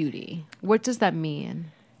 slow beauty. What does that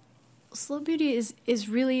mean? Slow beauty is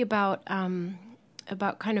really about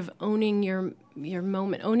kind of owning your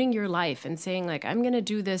moment, owning your life, and saying, like, I'm going to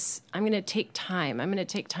do this. I'm going to take time. I'm going to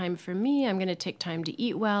take time for me. I'm going to take time to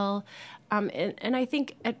eat well. And I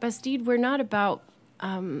think at Bastide, we're not about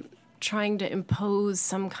trying to impose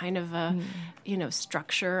some kind of a,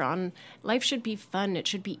 structure on life. Should be fun. It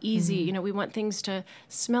should be easy. We want things to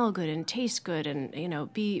smell good and taste good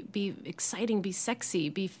and, be exciting, be sexy,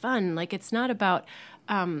 be fun. Like, it's not about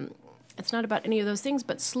any of those things,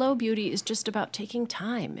 but slow beauty is just about taking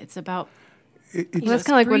time. It's about that's kind of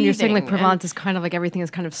like when you're saying, like, Provence is kind of like everything is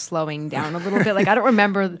kind of slowing down a little bit. Like, I don't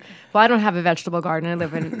remember, I don't have a vegetable garden. I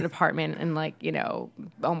live in an apartment in, like,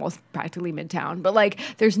 almost practically Midtown. But, like,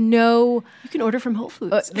 there's no... You can order from Whole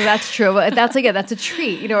Foods. That's true. But that's, like, that's a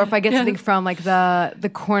treat. Or if I get something from, like,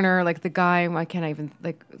 the corner, like, the guy, why can't I even,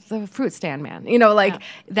 like, the fruit stand man.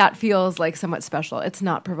 That feels, like, somewhat special. It's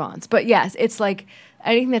not Provence. But, yes, it's, like,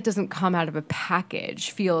 anything that doesn't come out of a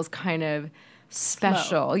package feels kind of...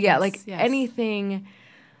 special. Slow. Yeah, yes, anything.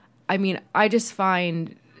 I mean, I just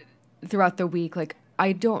find throughout the week, like,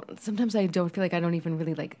 sometimes I don't feel like I don't even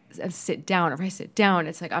really, like, sit down. Or if I sit down,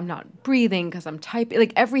 it's like I'm not breathing because I'm typing.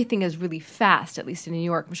 Like, everything is really fast, at least in New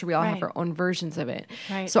York. I'm sure we all have our own versions of it.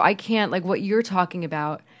 Right. So I can't, like, what you're talking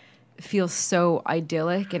about feels so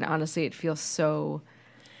idyllic, and honestly, it feels so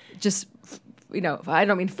just, I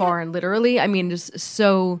don't mean foreign literally. I mean, just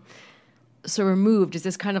so removed. Is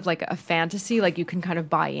this kind of like a fantasy? Like, you can kind of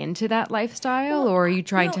buy into that lifestyle, or are you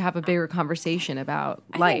trying to have a bigger conversation about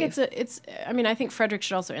life? I think Frederick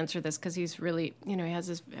should also answer this because he's really, he has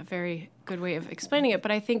a very good way of explaining it. But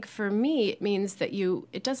I think for me, it means that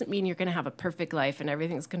it doesn't mean you're going to have a perfect life and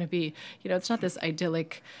everything's going to be, it's not this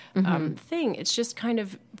idyllic thing. It's just kind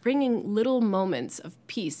of bringing little moments of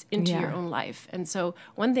peace into your own life. And so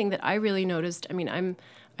one thing that I really noticed,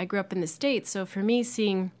 I grew up in the States, so for me,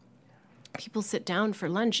 seeing people sit down for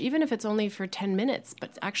lunch, even if it's only for 10 minutes,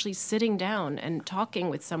 but actually sitting down and talking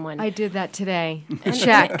with someone. I did that today.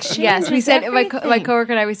 Check. Yes, we said, my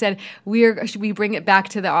coworker and I, we said, should we bring it back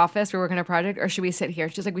to the office? We're working on a project, or should we sit here?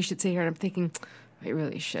 She's like, we should sit here. And I'm thinking, we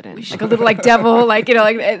really shouldn't. Like a little like devil, like, then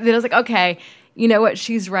I was like, okay, you know what?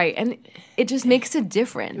 She's right. And it just makes a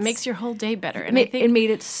difference. It makes your whole day better. And it made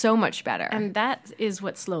it so much better. And that is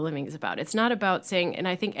what slow living is about. It's not about saying, and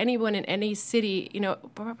I think anyone in any city,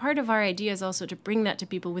 part of our idea is also to bring that to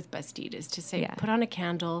people with Bastide, is to say, put on a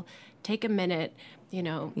candle, take a minute,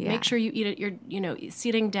 make sure you eat it, you're,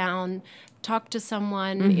 sitting down, talk to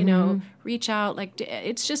someone, reach out. Like,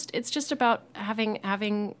 it's just about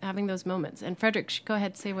having those moments. And Frederick, go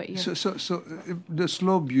ahead, say what you... So the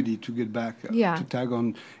slow beauty, to get back to tag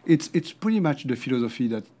on, it's pretty much the philosophy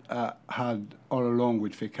that I had all along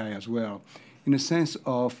with Fekkai as well, in a sense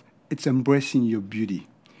of it's embracing your beauty.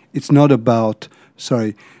 It's not about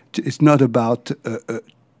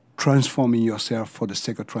transforming yourself for the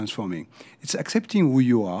sake of transforming. It's accepting who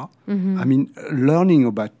you are. Learning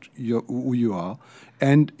about who you are.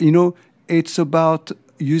 And, it's about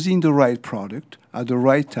using the right product at the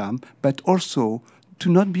right time, but also to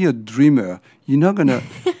not be a dreamer. You're not going to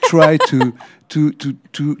try to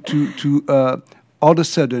all of a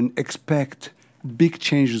sudden expect big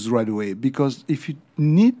changes right away. Because if you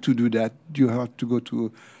need to do that, you have to go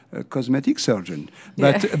to a cosmetic surgeon.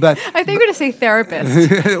 But I think you're going to say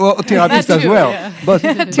therapist. Well, therapist as well. Yeah. But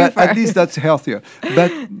at least that's healthier.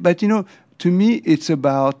 But to me, it's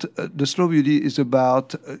about the slow beauty is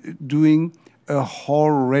about doing a whole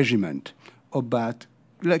regiment about,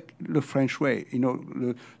 like the French way,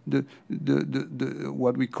 the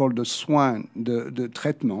what we call the soin, the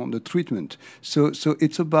treatment. So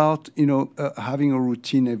it's about having a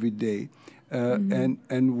routine every day,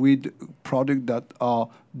 and with products that are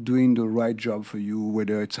doing the right job for you,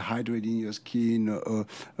 whether it's hydrating your skin or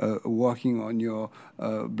working on your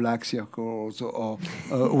black circles or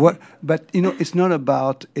what. But it's not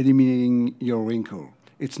about eliminating your wrinkle.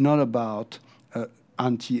 It's not about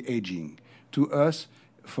anti-aging.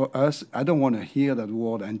 For us, I don't want to hear that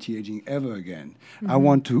word anti-aging ever again. I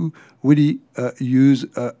want to really use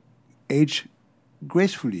age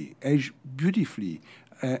gracefully, age beautifully.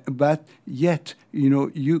 But yet,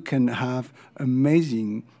 you can have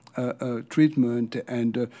amazing treatment,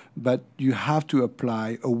 but you have to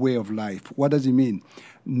apply a way of life. What does it mean?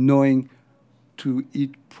 Knowing to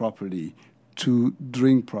eat properly, to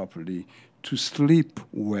drink properly, to sleep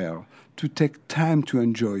well, to take time to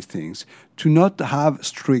enjoy things, to not have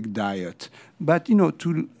strict diet, but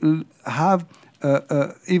to have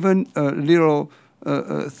even little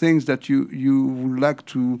things that you would like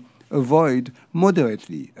to avoid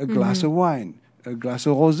moderately. A glass of wine, a glass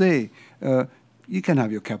of rosé. You can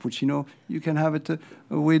have your cappuccino. You can have it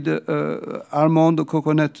with almond or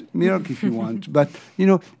coconut milk if you want. But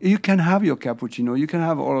you can have your cappuccino. You can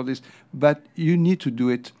have all of this, but you need to do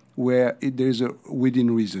it where there's a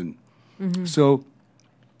within reason. So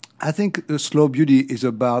I think slow beauty is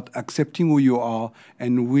about accepting who you are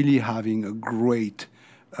and really having a great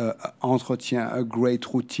entretien, a great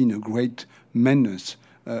routine, a great maintenance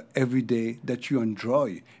every day that you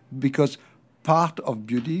enjoy. Because part of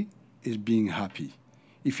beauty is being happy.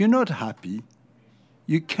 If you're not happy,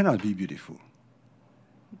 you cannot be beautiful.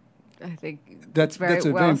 I think that's a well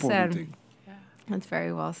very important said. thing. Yeah. That's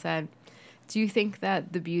very well said. Do you think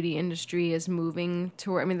that the beauty industry is moving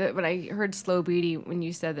toward? I mean, when I heard slow beauty, when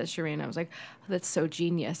you said that, Shireen, I was like, oh, that's so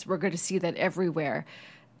genius. We're going to see that everywhere.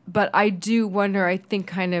 But I do wonder, I think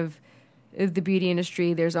kind of the beauty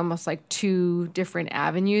industry, there's almost like two different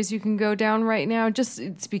avenues you can go down right now. Just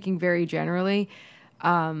speaking very generally,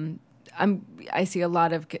 I see a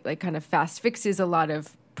lot of like kind of fast fixes, a lot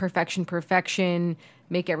of perfection,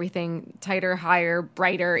 make everything tighter, higher,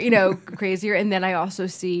 brighter, crazier. And then I also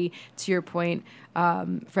see, to your point,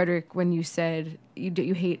 Frederic, when you said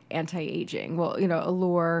you hate anti-aging. Well,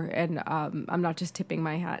 Allure, and I'm not just tipping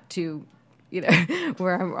my hat to,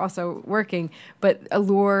 where I'm also working, but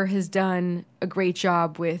Allure has done a great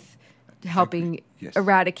job with helping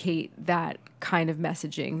eradicate that kind of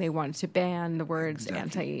messaging. They wanted to ban the words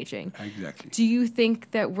anti-aging. Exactly. Do you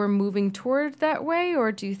think that we're moving toward that way,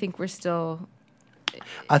 or do you think we're still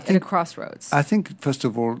at a crossroads? I think, first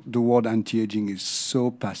of all, the word anti-aging is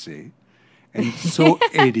so passé and so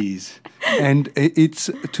 80s. And it's,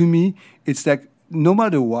 to me, it's like no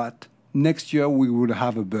matter what, next year we will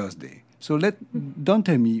have a birthday. So don't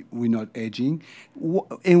tell me we're not aging.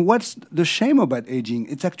 And what's the shame about aging?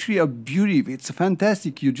 It's actually a beauty. It's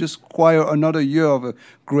fantastic. You just acquire another year of a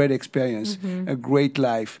great experience, a great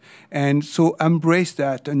life. And so embrace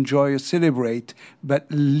that, enjoy, celebrate, but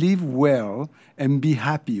live well and be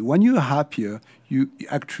happy. When you're happier, you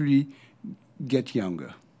actually get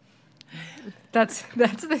younger. That's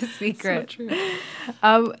the secret. So true.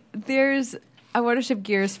 I want to shift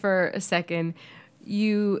gears for a second.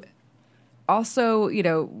 You also,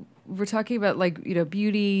 we're talking about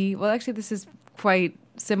beauty. Well, actually, this is quite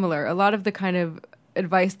similar. A lot of the kind of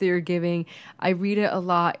advice that you're giving, I read it a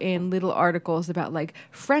lot in little articles about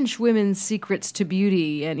French women's secrets to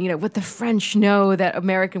beauty and, what the French know that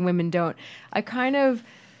American women don't.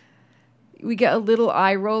 We get a little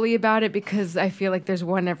eye rolly about it because I feel like there's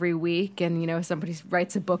one every week and, somebody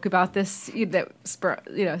writes a book about this that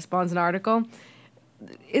spawns an article.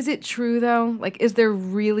 Is it true, though? Is there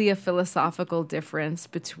really a philosophical difference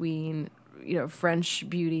between, French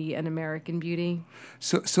beauty and American beauty?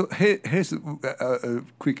 So here's a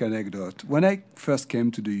quick anecdote. When I first came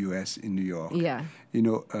to the U.S. in New York,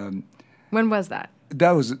 when was that?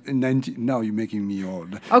 That was now you're making me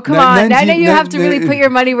old. Oh, come on. Now you have to really put your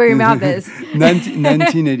money where your mouth is.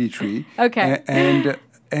 1983. Okay.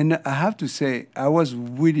 And I have to say, I was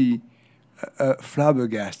really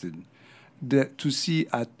flabbergasted to see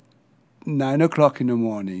at 9 o'clock in the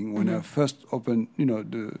morning when I first opened,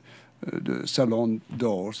 the salon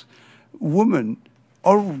doors, women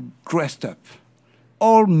all dressed up,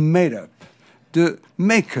 all made up, the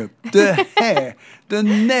makeup, the hair, the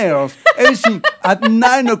nails, everything. At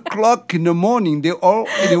 9 o'clock in the morning, they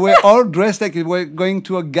were all dressed like they were going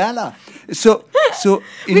to a gala. So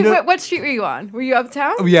wait, what street were you on? Were you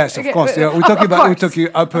uptown? Oh, yes, of course. Yeah, we're talking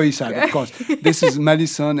Upper East Side, of course. This is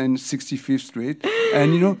Madison and 65th Street,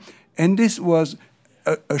 and and this was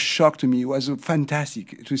a shock to me. It was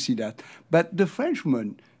fantastic to see that. But the French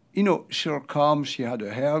women, she'll come. She had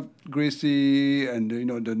her hair greasy, and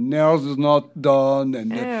the nails is not done,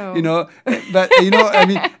 and but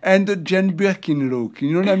and the Jane Birkin look.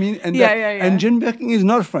 You know what I mean? And And Jane Birkin is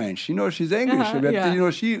not French. She's English,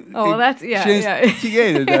 but she. Oh, that's she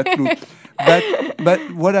instigated that look. But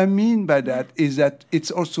what I mean by that is that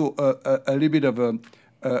it's also a little bit of a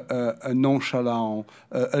nonchalant,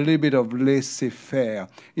 a little bit of laissez-faire,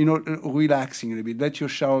 relaxing a little bit. Let your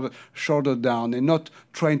shoulder down and not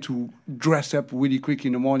trying to dress up really quick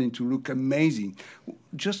in the morning to look amazing.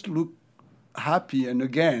 Just look happy, and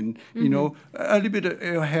again, a little bit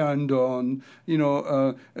of hair undone,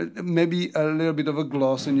 maybe a little bit of a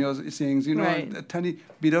gloss on your things, a tiny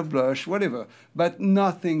bit of blush, whatever, but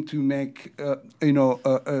nothing to make,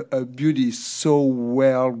 a beauty so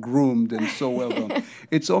well groomed and so well done.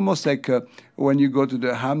 It's almost like when you go to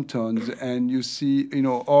the Hamptons and you see,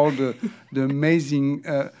 all the amazing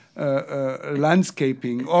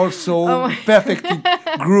landscaping, also perfectly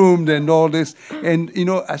groomed and all this, and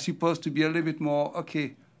as supposed to be a little bit more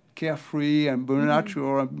carefree and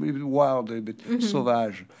natural and a bit wild, a bit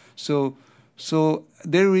sauvage. So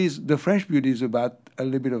there is the French beauty is about a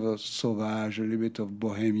little bit of a sauvage, a little bit of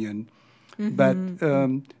bohemian. But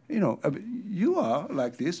you are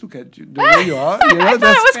like this. Look at you, the way you are. I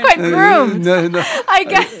thought it was quite groomed. I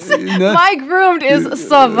guess my groomed is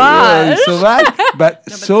sauvage. Sauvage, but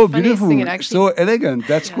so the funniest beautiful, thing, it actually- so elegant.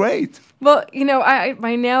 That's great. Well,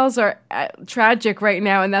 my nails are tragic right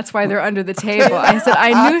now, and that's why they're under the table. I said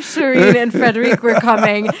I knew Shireen and Frederic were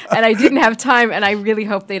coming, and I didn't have time, and I really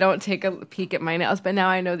hope they don't take a peek at my nails. But now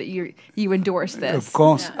I know that you endorse this. Of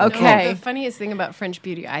course. Yeah. Okay. No, the funniest thing about French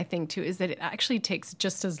beauty, I think, too, is that it actually takes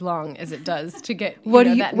just as long as it does to get What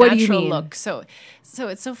do that you natural mean? look. So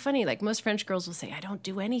it's so funny. Like most French girls will say, "I don't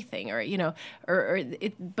do anything,"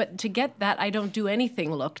 but to get that "I don't do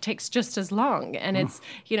anything" look takes just as long, and it's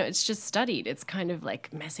just studied. It's kind of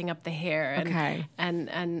like messing up the hair.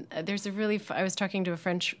 And there's a really. I was talking to a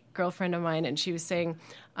French girlfriend of mine, and she was saying,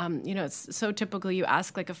 it's so typical. You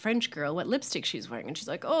ask like a French girl what lipstick she's wearing, and she's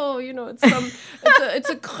like, "Oh, it's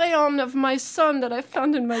a crayon of my son that I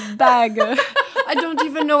found in my bag. I don't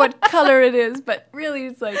even know what color it is, but really,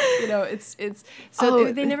 it's like it's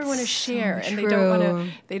so they never want to share, and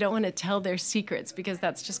they don't want to tell their secrets because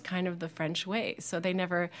that's just kind of the French way. So they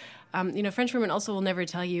never. French women also will never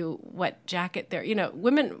tell you what jacket they're.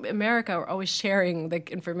 Women in America are always sharing the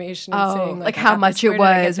information and saying like how much it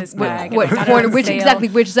was, what corner,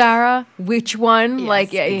 which Zara, which one,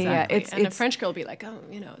 exactly. It's a French girl will be like,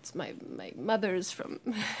 it's my mother's from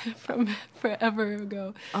forever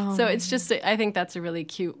ago. So it's just, I think that's a really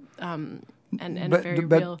cute and very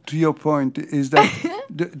real. But to your point is that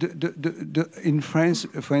in France,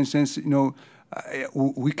 for instance,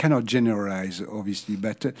 we cannot generalize, obviously,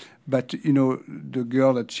 but the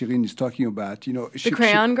girl that Shireen is talking about, the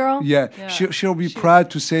crayon girl, she'll be proud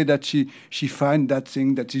to say that she find that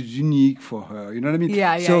thing that is unique for her. You know what I mean?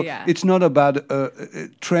 So it's not about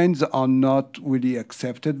trends are not really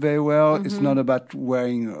accepted very well. Mm-hmm. It's not about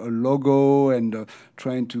wearing a logo and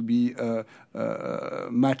trying to be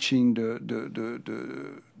matching the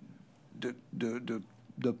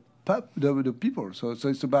people. So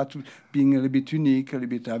it's about being a little bit unique, a little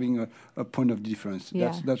bit having a point of difference.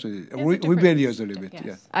 Yeah. That's rebellious a little bit.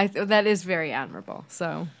 Yes. Yeah. That is very admirable.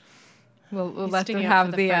 So we'll let them have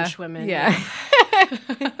have the French women. Yeah.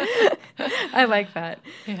 I like that.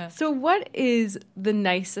 Yeah. So what is the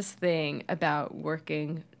nicest thing about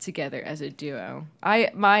working together as a duo?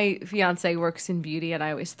 My fiance works in beauty, and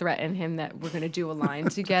I always threaten him that we're going to do a line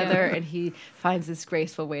together, and he finds this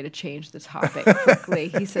graceful way to change the topic quickly.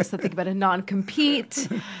 He says something about a non-compete,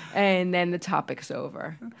 and then the topic's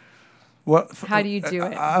over. Well, how do you do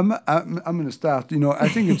it? I'm going to start. I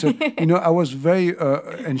think it's I was very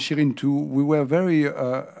and Shireen too. We were very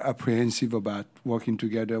apprehensive about working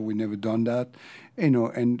together. We never done that,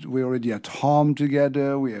 and we're already at home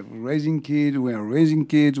together. We are raising kids. We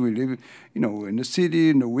live, in the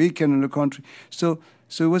city, in the weekend, in the country. So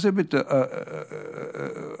it was a bit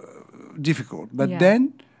difficult. But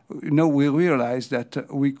then, we realized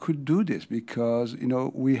that we could do this because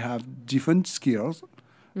we have different skills.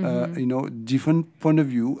 Mm-hmm. Different point of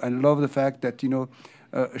view. I love the fact that,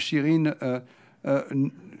 Shireen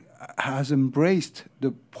has embraced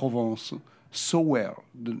the Provence so well.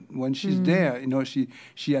 When she's there,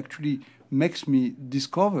 she actually makes me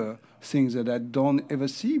discover things that I don't ever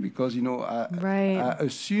see because, I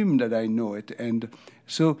assume that I know it. And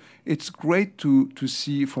So it's great to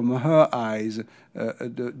see from her eyes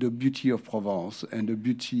the beauty of Provence and the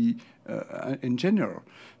beauty in general.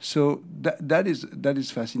 So that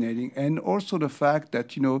is fascinating, and also the fact that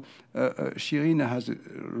Shirin has a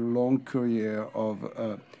long career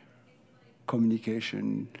of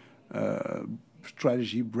communication,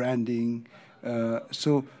 strategy, branding.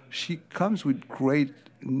 So she comes with great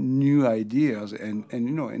new ideas, and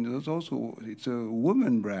there's also, it's a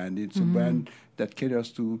woman brand. It's a brand that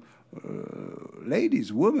caters to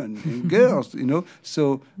ladies, women, and girls.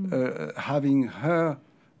 So having her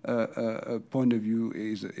point of view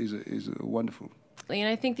is wonderful. And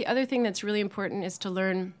I think the other thing that's really important is to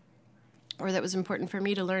learn, or that was important for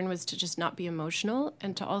me to learn, was to just not be emotional,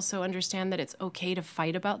 and to also understand that it's okay to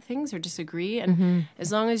fight about things or disagree. And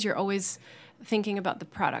as long as you're always thinking about the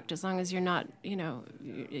product, as long as you're not,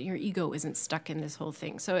 your ego isn't stuck in this whole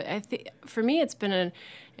thing. So I think for me, it's been an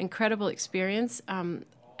incredible experience.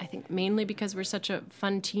 I think mainly because we're such a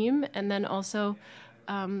fun team, and then also,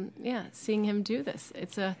 seeing him do this.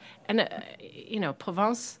 It's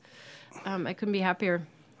Provence. I couldn't be happier.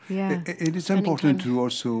 Yeah, it is important to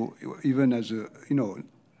also, even as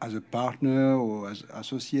a partner or as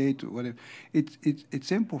associate or whatever.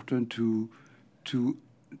 It's important to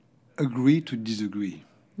agree to disagree.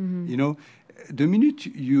 The minute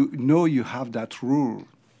you have that rule,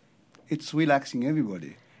 it's relaxing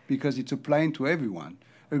everybody because it's applying to everyone.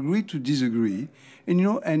 Agree to disagree, and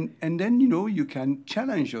then you can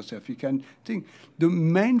challenge yourself. You can think. The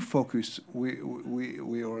main focus, we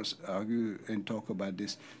always argue and talk about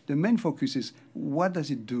this. The main focus is, what does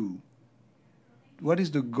it do? What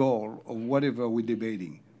is the goal of whatever we're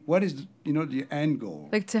debating? What is the end goal?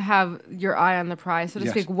 Like to have your eye on the prize, so to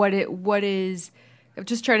speak. What is? I'm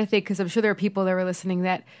just trying to think, because I'm sure there are people that are listening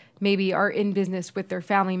that maybe are in business with their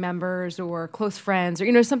family members or close friends,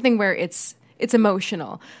 or something where it's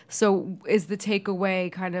emotional. So is the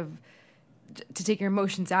takeaway kind of to take your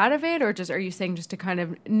emotions out of it, or are you saying just to kind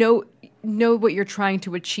of know what you're trying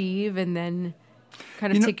to achieve and then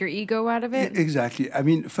kind of take your ego out of it? Exactly. I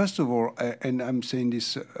mean, first of all, and I'm saying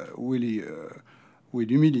this really with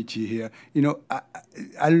humility here,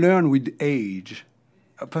 I learn with age.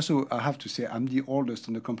 First of all, I have to say I'm the oldest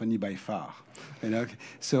in the company by far.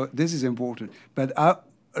 So this is important. But I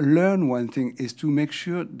learn one thing is to make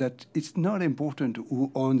sure that it's not important who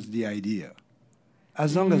owns the idea,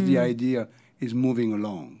 as long as the idea is moving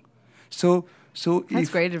along. So that's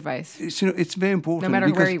great advice. It's very important. No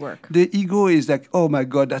matter where you work, the ego is like, oh my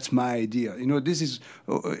God, that's my idea. This is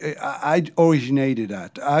I originated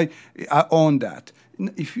that. I own that.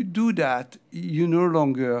 If you do that, you're no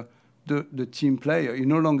longer the team player. You're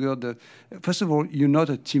no longer first of all, you're not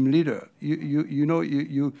a team leader.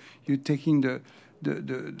 You're taking the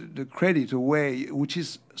credit away, which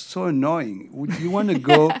is so annoying. You want to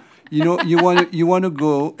go, you want to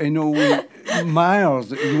go,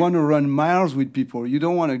 miles. You want to run miles with people. You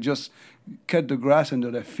don't want to just cut the grass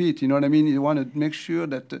under their feet. You know what I mean? You want to make sure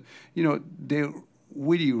that they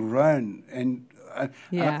really run and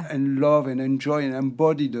love and enjoy and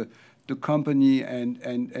embody the company and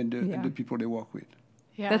the people they work with.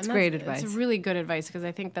 Yeah, that's great advice. It's really good advice, because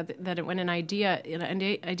I think that when an idea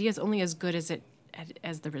is only as good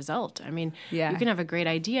as the result. I mean, you can have a great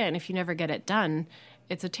idea, and if you never get it done,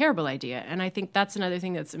 it's a terrible idea. And I think that's another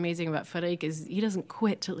thing that's amazing about Frédéric is he doesn't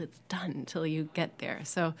quit till it's done, till you get there.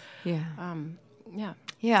 So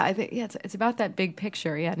I think it's about that big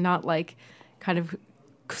picture. Yeah, not like kind of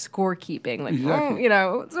scorekeeping, like exactly.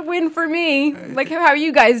 It's a win for me. Like how are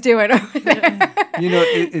you guys doing over there?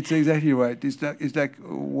 It's exactly right. It's like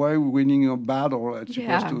why we're winning a battle as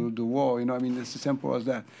opposed to the war. I mean, it's as simple as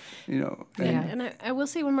that. And I will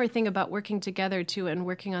say one more thing about working together too, and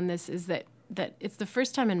working on this is that it's the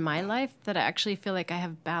first time in my life that I actually feel like I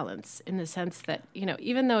have balance, in the sense that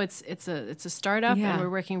even though it's a startup and we're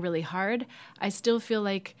working really hard, I still feel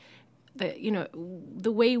like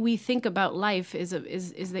the way we think about life is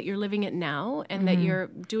that you're living it now, and that you're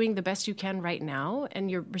doing the best you can right now,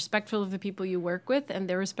 and you're respectful of the people you work with, and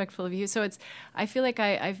they're respectful of you. So I feel like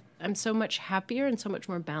I'm so much happier and so much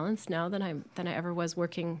more balanced now than I ever was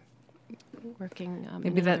working.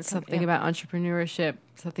 Maybe that's something about entrepreneurship,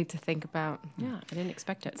 something to think about. Yeah, I didn't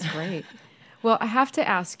expect it. It's great. Well, I have to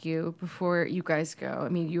ask you before you guys go. I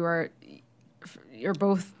mean, you're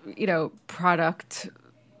both product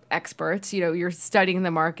experts. You're studying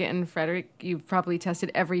the market, and Frédéric, you've probably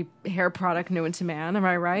tested every hair product known to man. Am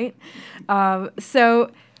I right? Right.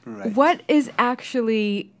 What is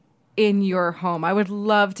actually in your home? I would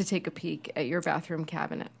love to take a peek at your bathroom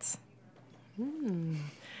cabinets.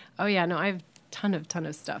 Oh yeah, no, I've ton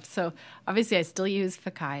of stuff. So obviously I still use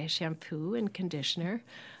Fekkai shampoo and conditioner.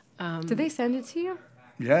 Do they send it to you?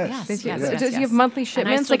 Yes. Yes. Does you have monthly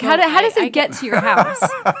shipments? still Like how does it I get to your house?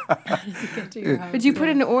 get to your house. But do you put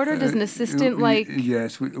in an order? Does an assistant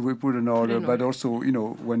Yes, we put an order, but also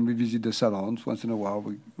when we visit the salons once in a while,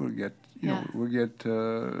 we get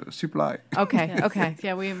supply. Okay. Okay.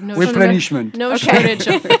 Yeah, we have no replenishment. No shortage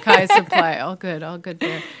of Fekkai supply. All good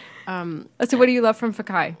there. So what do you love from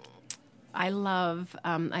Fekkai? I love.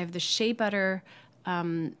 I have the Shea Butter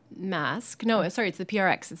mask. No, sorry, it's the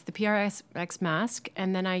PRX. It's the PRX mask,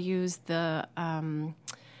 and then I use the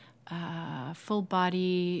full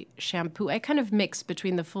body shampoo. I kind of mix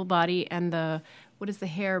between the full body and the what is the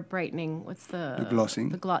hair brightening? What's the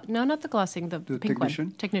glossing? No, not the glossing. The pink technician?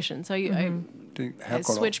 one. Technician. So I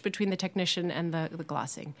switch between the technician and the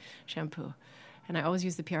glossing shampoo. And I always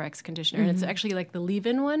use the PRX conditioner. And it's actually like the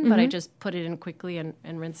leave-in one, but I just put it in quickly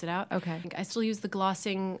and rinse it out. Okay. I still use the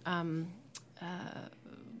glossing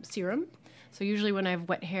serum. So usually when I have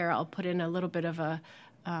wet hair, I'll put in a little bit of a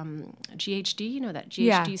GHD, that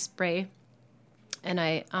GHD spray. And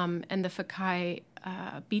and the Fekkai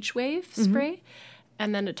Beach Wave spray.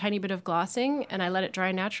 And then a tiny bit of glossing, and I let it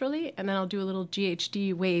dry naturally, and then I'll do a little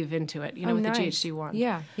GHD wave into it, with nice. the GHD wand.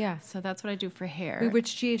 Yeah. So that's what I do for hair. Wait,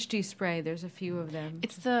 which GHD spray? There's a few of them.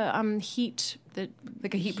 It's the heat,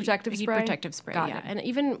 like a heat protective spray. Heat protective spray, Got yeah. it. And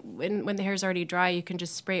even when the hair's already dry, you can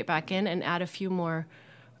just spray it back in and add a few more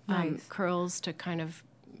curls to kind of,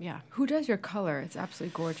 Who does your color? It's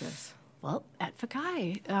absolutely gorgeous. Well, at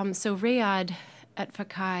Fekkai. So Rayad at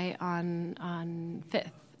Fekkai on 5th.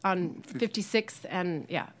 On 56th and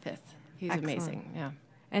 5th. He's Excellent. amazing. Yeah.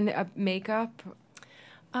 And makeup?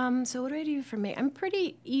 So what do I do for makeup? I'm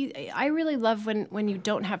pretty. I really love when you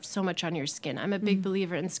don't have so much on your skin. I'm a big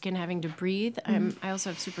believer in skin having to breathe. I also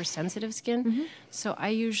have super sensitive skin, so I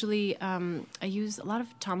usually I use a lot of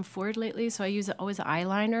Tom Ford lately. So I use always an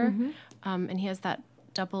eyeliner, and he has that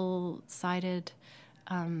double-sided.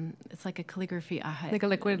 It's like a calligraphy, like a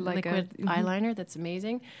liquid eyeliner. That's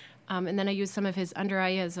amazing. And then I use some of his under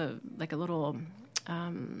eye as a little,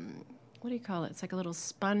 what do you call it? It's like a little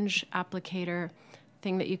sponge applicator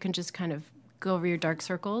thing that you can just kind of go over your dark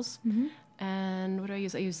circles. And what do I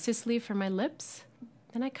use? I use Sisley for my lips.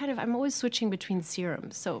 Then I'm always switching between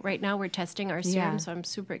serums. So right now we're testing our serum, so I'm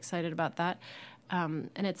super excited about that. And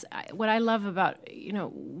it's what I love about,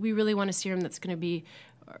 we really want a serum that's going to be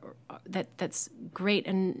that's great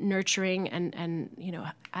and nurturing and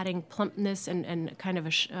adding plumpness and kind of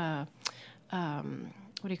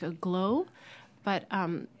a glow, but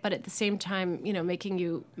at the same time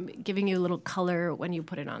giving you a little color when you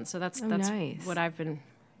put it on. So that's nice. What I've been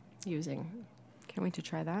using. Can't wait to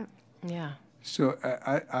try that. Yeah. So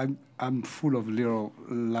I'm full of little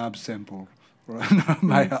lab sample around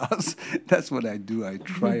my house. That's what I do. I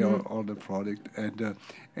try all the product,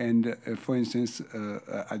 and for instance,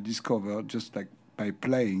 I discovered just like by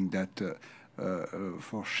playing that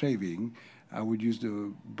for shaving, I would use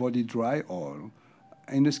the body dry oil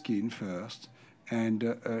in the skin first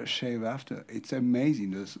and shave after. It's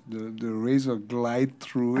amazing. The razor glide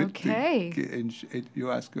through it. Okay.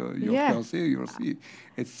 You ask your fiancé, you'll see.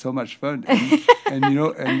 It's so much fun, and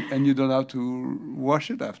you don't have to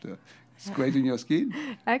wash it after. It's great in your skin.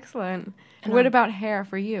 Excellent. And what about hair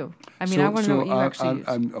for you? I mean, I want to know what you actually use.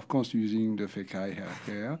 I'm, of course, using the Fekkai hair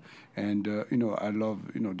care. And, I love,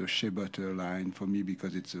 the Shea Butter line for me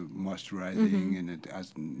because it's moisturizing and it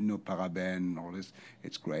has no paraben and all this.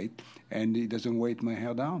 It's great. And it doesn't weight my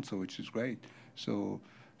hair down, so which is great. So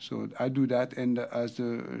I do that. And as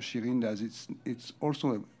Shirin does, it's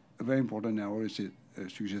also very important, I always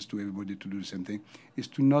suggest to everybody to do the same thing, is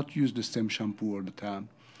to not use the same shampoo all the time.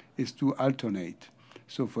 Is to alternate.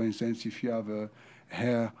 So, for instance, if you have a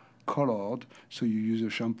hair colored, so you use a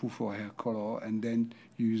shampoo for hair color, and then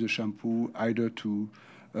you use a shampoo either to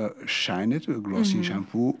shine it, a glossy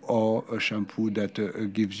shampoo, or a shampoo that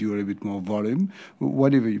gives you a little bit more volume,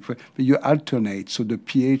 whatever you prefer. But you alternate, so the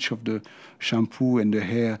pH of the shampoo and the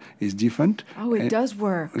hair is different. Oh, it does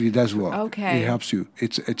work. It does work. Okay. It helps you.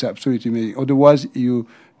 It's absolutely amazing. Otherwise, you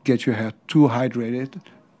get your hair too hydrated,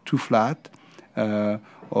 too flat,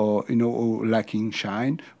 or lacking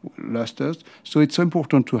shine, lusters. So it's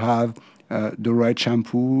important to have the right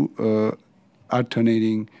shampoo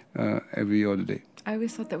alternating every other day. I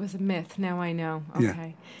always thought that was a myth. Now I know. Okay.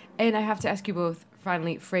 Yeah. And I have to ask you both,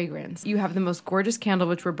 finally, fragrance. You have the most gorgeous candle,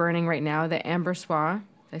 which we're burning right now, the Amber Soir.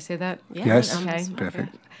 Did I say that? Yeah, yes, okay.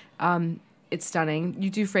 perfect. it's stunning. You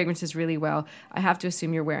do fragrances really well. I have to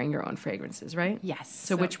assume you're wearing your own fragrances, right? Yes.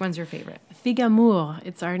 So which one's your favorite? Fig Amour.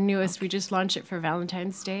 It's our newest. We just launched it for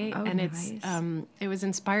Valentine's Day, Oh, and nice. it was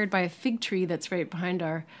inspired by a fig tree that's right behind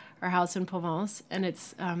our house in Provence, and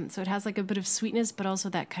it's so it has like a bit of sweetness, but also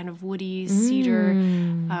that kind of woody cedar,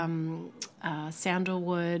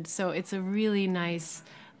 sandalwood. So it's a really nice,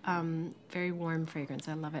 very warm fragrance.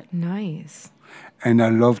 I love it. Nice. And I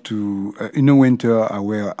love to, in the winter, I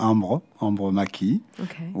wear Ambre Maki,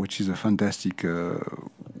 which is a fantastic,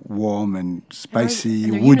 warm and spicy,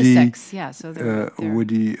 and they're woody, unisex, yeah, so they're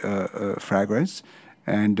woody fragrance.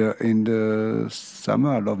 And in the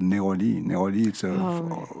summer, I love Neroli. Neroli, it's a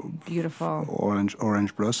beautiful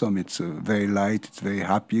orange blossom. It's very light. It's very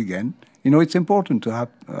happy again. You know, it's important to have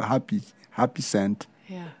a happy scent.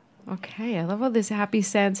 Yeah. Okay, I love all this happy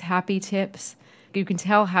scents, happy tips. You can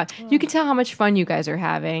tell how much fun you guys are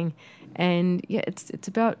having, and yeah, it's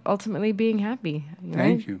about ultimately being happy. Right?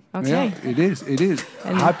 Thank you. Okay, yeah, it is.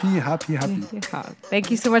 And happy. Yeah. Thank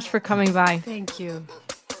you so much for coming by. Thank you.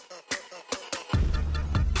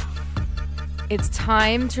 It's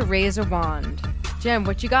time to raise a wand. Jem,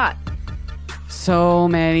 what you got? So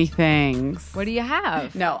many things. What do you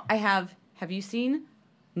have? No, I have you seen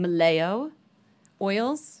Maleo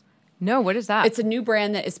oils? No, what is that? It's a new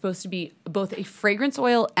brand that is supposed to be both a fragrance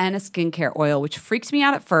oil and a skincare oil, which freaks me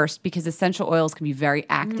out at first because essential oils can be very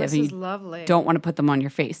active. This and is you lovely. Don't want to put them on your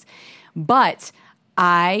face. But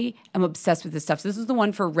I am obsessed with this stuff. So this is the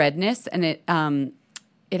one for redness, and it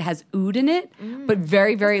has oud in it, but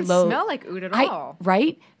very, very Doesn't low. smell like oud at all.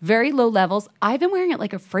 Right? Very low levels. I've been wearing it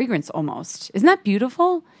like a fragrance almost. Isn't that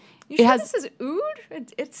beautiful? You sure this is oud?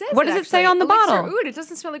 It says. What does it say on the Elixir bottle? Oud. It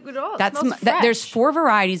doesn't smell like oud at all. It smells There's fresh. 4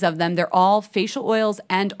 varieties of them. They're all facial oils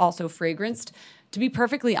and also fragranced. To be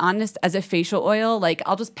perfectly honest, as a facial oil, like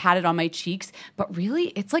I'll just pat it on my cheeks, but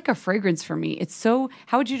really it's like a fragrance for me. It's so,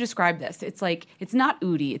 how would you describe this? It's like, it's not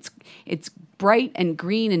oudy. It's bright and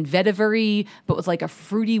green and vetiver-y, but with like a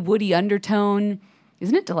fruity, woody undertone.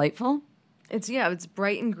 Isn't it delightful? It's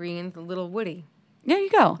bright and green, with a little woody. There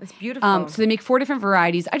you go. It's beautiful. So they make 4 different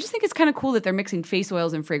varieties. I just think it's kind of cool that they're mixing face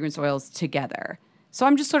oils and fragrance oils together. So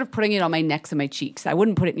I'm just sort of putting it on my necks and my cheeks. I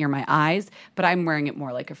wouldn't put it near my eyes, but I'm wearing it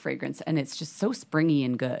more like a fragrance, and it's just so springy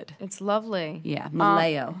and good. It's lovely. Yeah,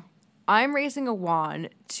 Maleo. I'm raising a wand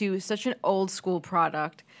to such an old school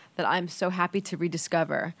product that I'm so happy to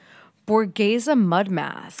rediscover. Borghese Mud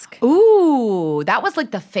Mask. Ooh, that was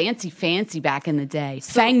like the fancy back in the day.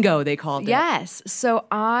 Fango, they called it. Yes. So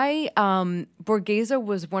Borghese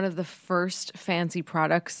was one of the first fancy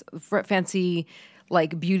products, fancy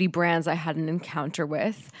like beauty brands I had an encounter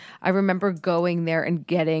with. I remember going there and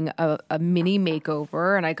getting a mini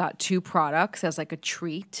makeover, and I got 2 products as like a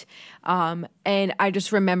treat. And I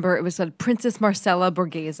just remember it was a Princess Marcella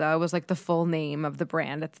Borghese was like the full name of the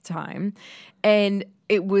brand at the time. And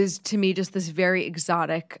it was to me just this very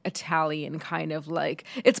exotic Italian kind of like,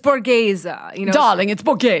 it's Borghese, you know. Darling, it's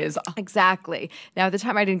Borghese. Exactly. Now, at the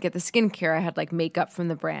time, I didn't get the skincare. I had like makeup from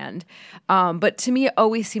the brand. But to me, it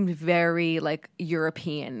always seemed very like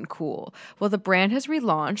European cool. Well, the brand has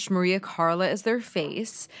relaunched. Maria Carla is their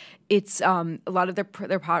face. It's a lot of their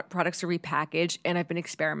products are repackaged, and I've been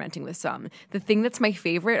experimenting with some. The thing that's my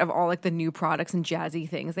favorite of all like the new products and jazzy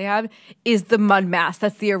things they have is the mud mask.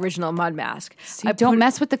 That's the original mud mask. Don't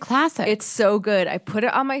mess with the classic. It's so good. I put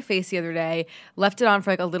it on my face the other day, left it on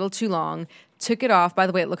for like a little too long, took it off. By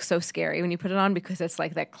the way, it looks so scary when you put it on because it's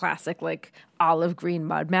like that classic like olive green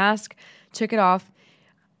mud mask. Took it off.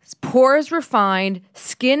 Pores refined,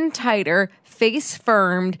 skin tighter, face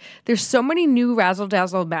firmed. There's so many new razzle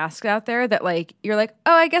dazzle masks out there that like you're like,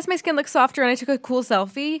 oh, I guess my skin looks softer and I took a cool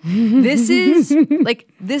selfie. This is like,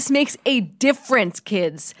 this makes a difference,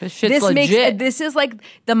 kids. This shit's legit. This is like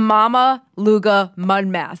the Mama Luga mud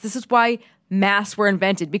mask. This is why masks were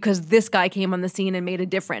invented, because this guy came on the scene and made a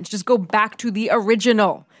difference. Just go back to the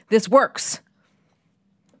original. This works.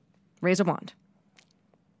 Raise a wand.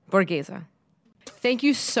 Borghese. Thank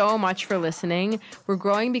you so much for listening. We're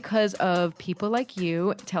growing because of people like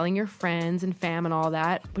you telling your friends and fam and all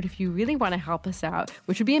that. But if you really want to help us out,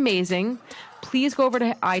 which would be amazing, please go over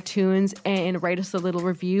to iTunes and write us a little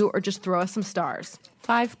review or just throw us some stars.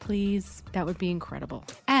 5, please. That would be incredible.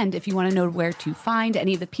 And if you want to know where to find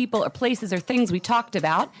any of the people or places or things we talked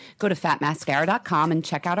about, go to fatmascara.com and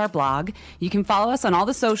check out our blog. You can follow us on all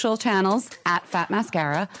the social channels at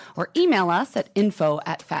fatmascara or email us at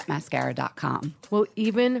info@fatmascara.com. We'll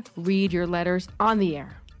even read your letters on the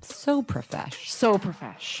air. So profesh. So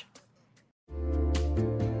profesh.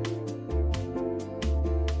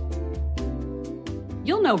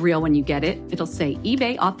 You'll You'll know real when you get it. It'll say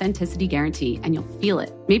eBay Authenticity Guarantee, and you'll feel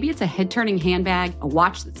it. Maybe it's a head-turning handbag, a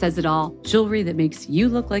watch that says it all, jewelry that makes you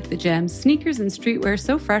look like the gems, sneakers and streetwear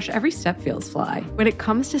so fresh every step feels fly. When it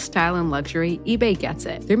comes to style and luxury, eBay gets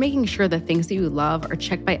it. They're making sure the things that you love are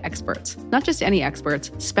checked by experts. Not just any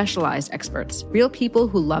experts, specialized experts. Real people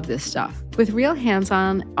who love this stuff. With real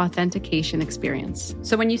hands-on authentication experience.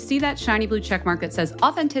 So when you see that shiny blue checkmark that says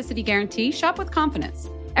Authenticity Guarantee, shop with confidence.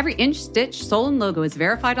 Every inch, stitch, sole, and logo is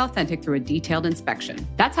verified authentic through a detailed inspection.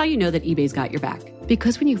 That's how you know that eBay's got your back.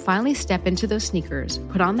 Because when you finally step into those sneakers,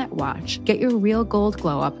 put on that watch, get your real gold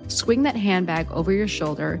glow up, swing that handbag over your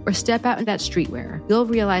shoulder, or step out in that streetwear, you'll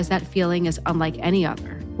realize that feeling is unlike any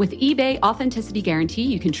other. With eBay Authenticity Guarantee,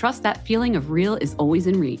 you can trust that feeling of real is always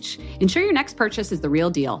in reach. Ensure your next purchase is the real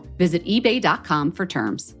deal. Visit ebay.com for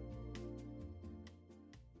terms.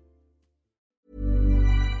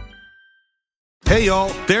 Hey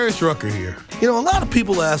y'all, Darius Rucker here. You know, a lot of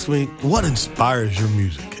people ask me, what inspires your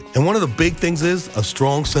music? And one of the big things is a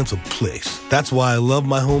strong sense of place. That's why I love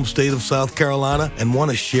my home state of South Carolina and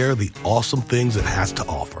want to share the awesome things it has to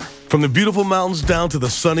offer. From the beautiful mountains down to the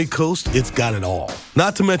sunny coast, it's got it all.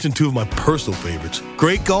 Not to mention two of my personal favorites,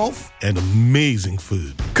 great golf and amazing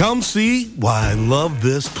food. Come see why I love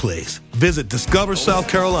this place. Visit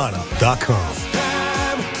discoversouthcarolina.com.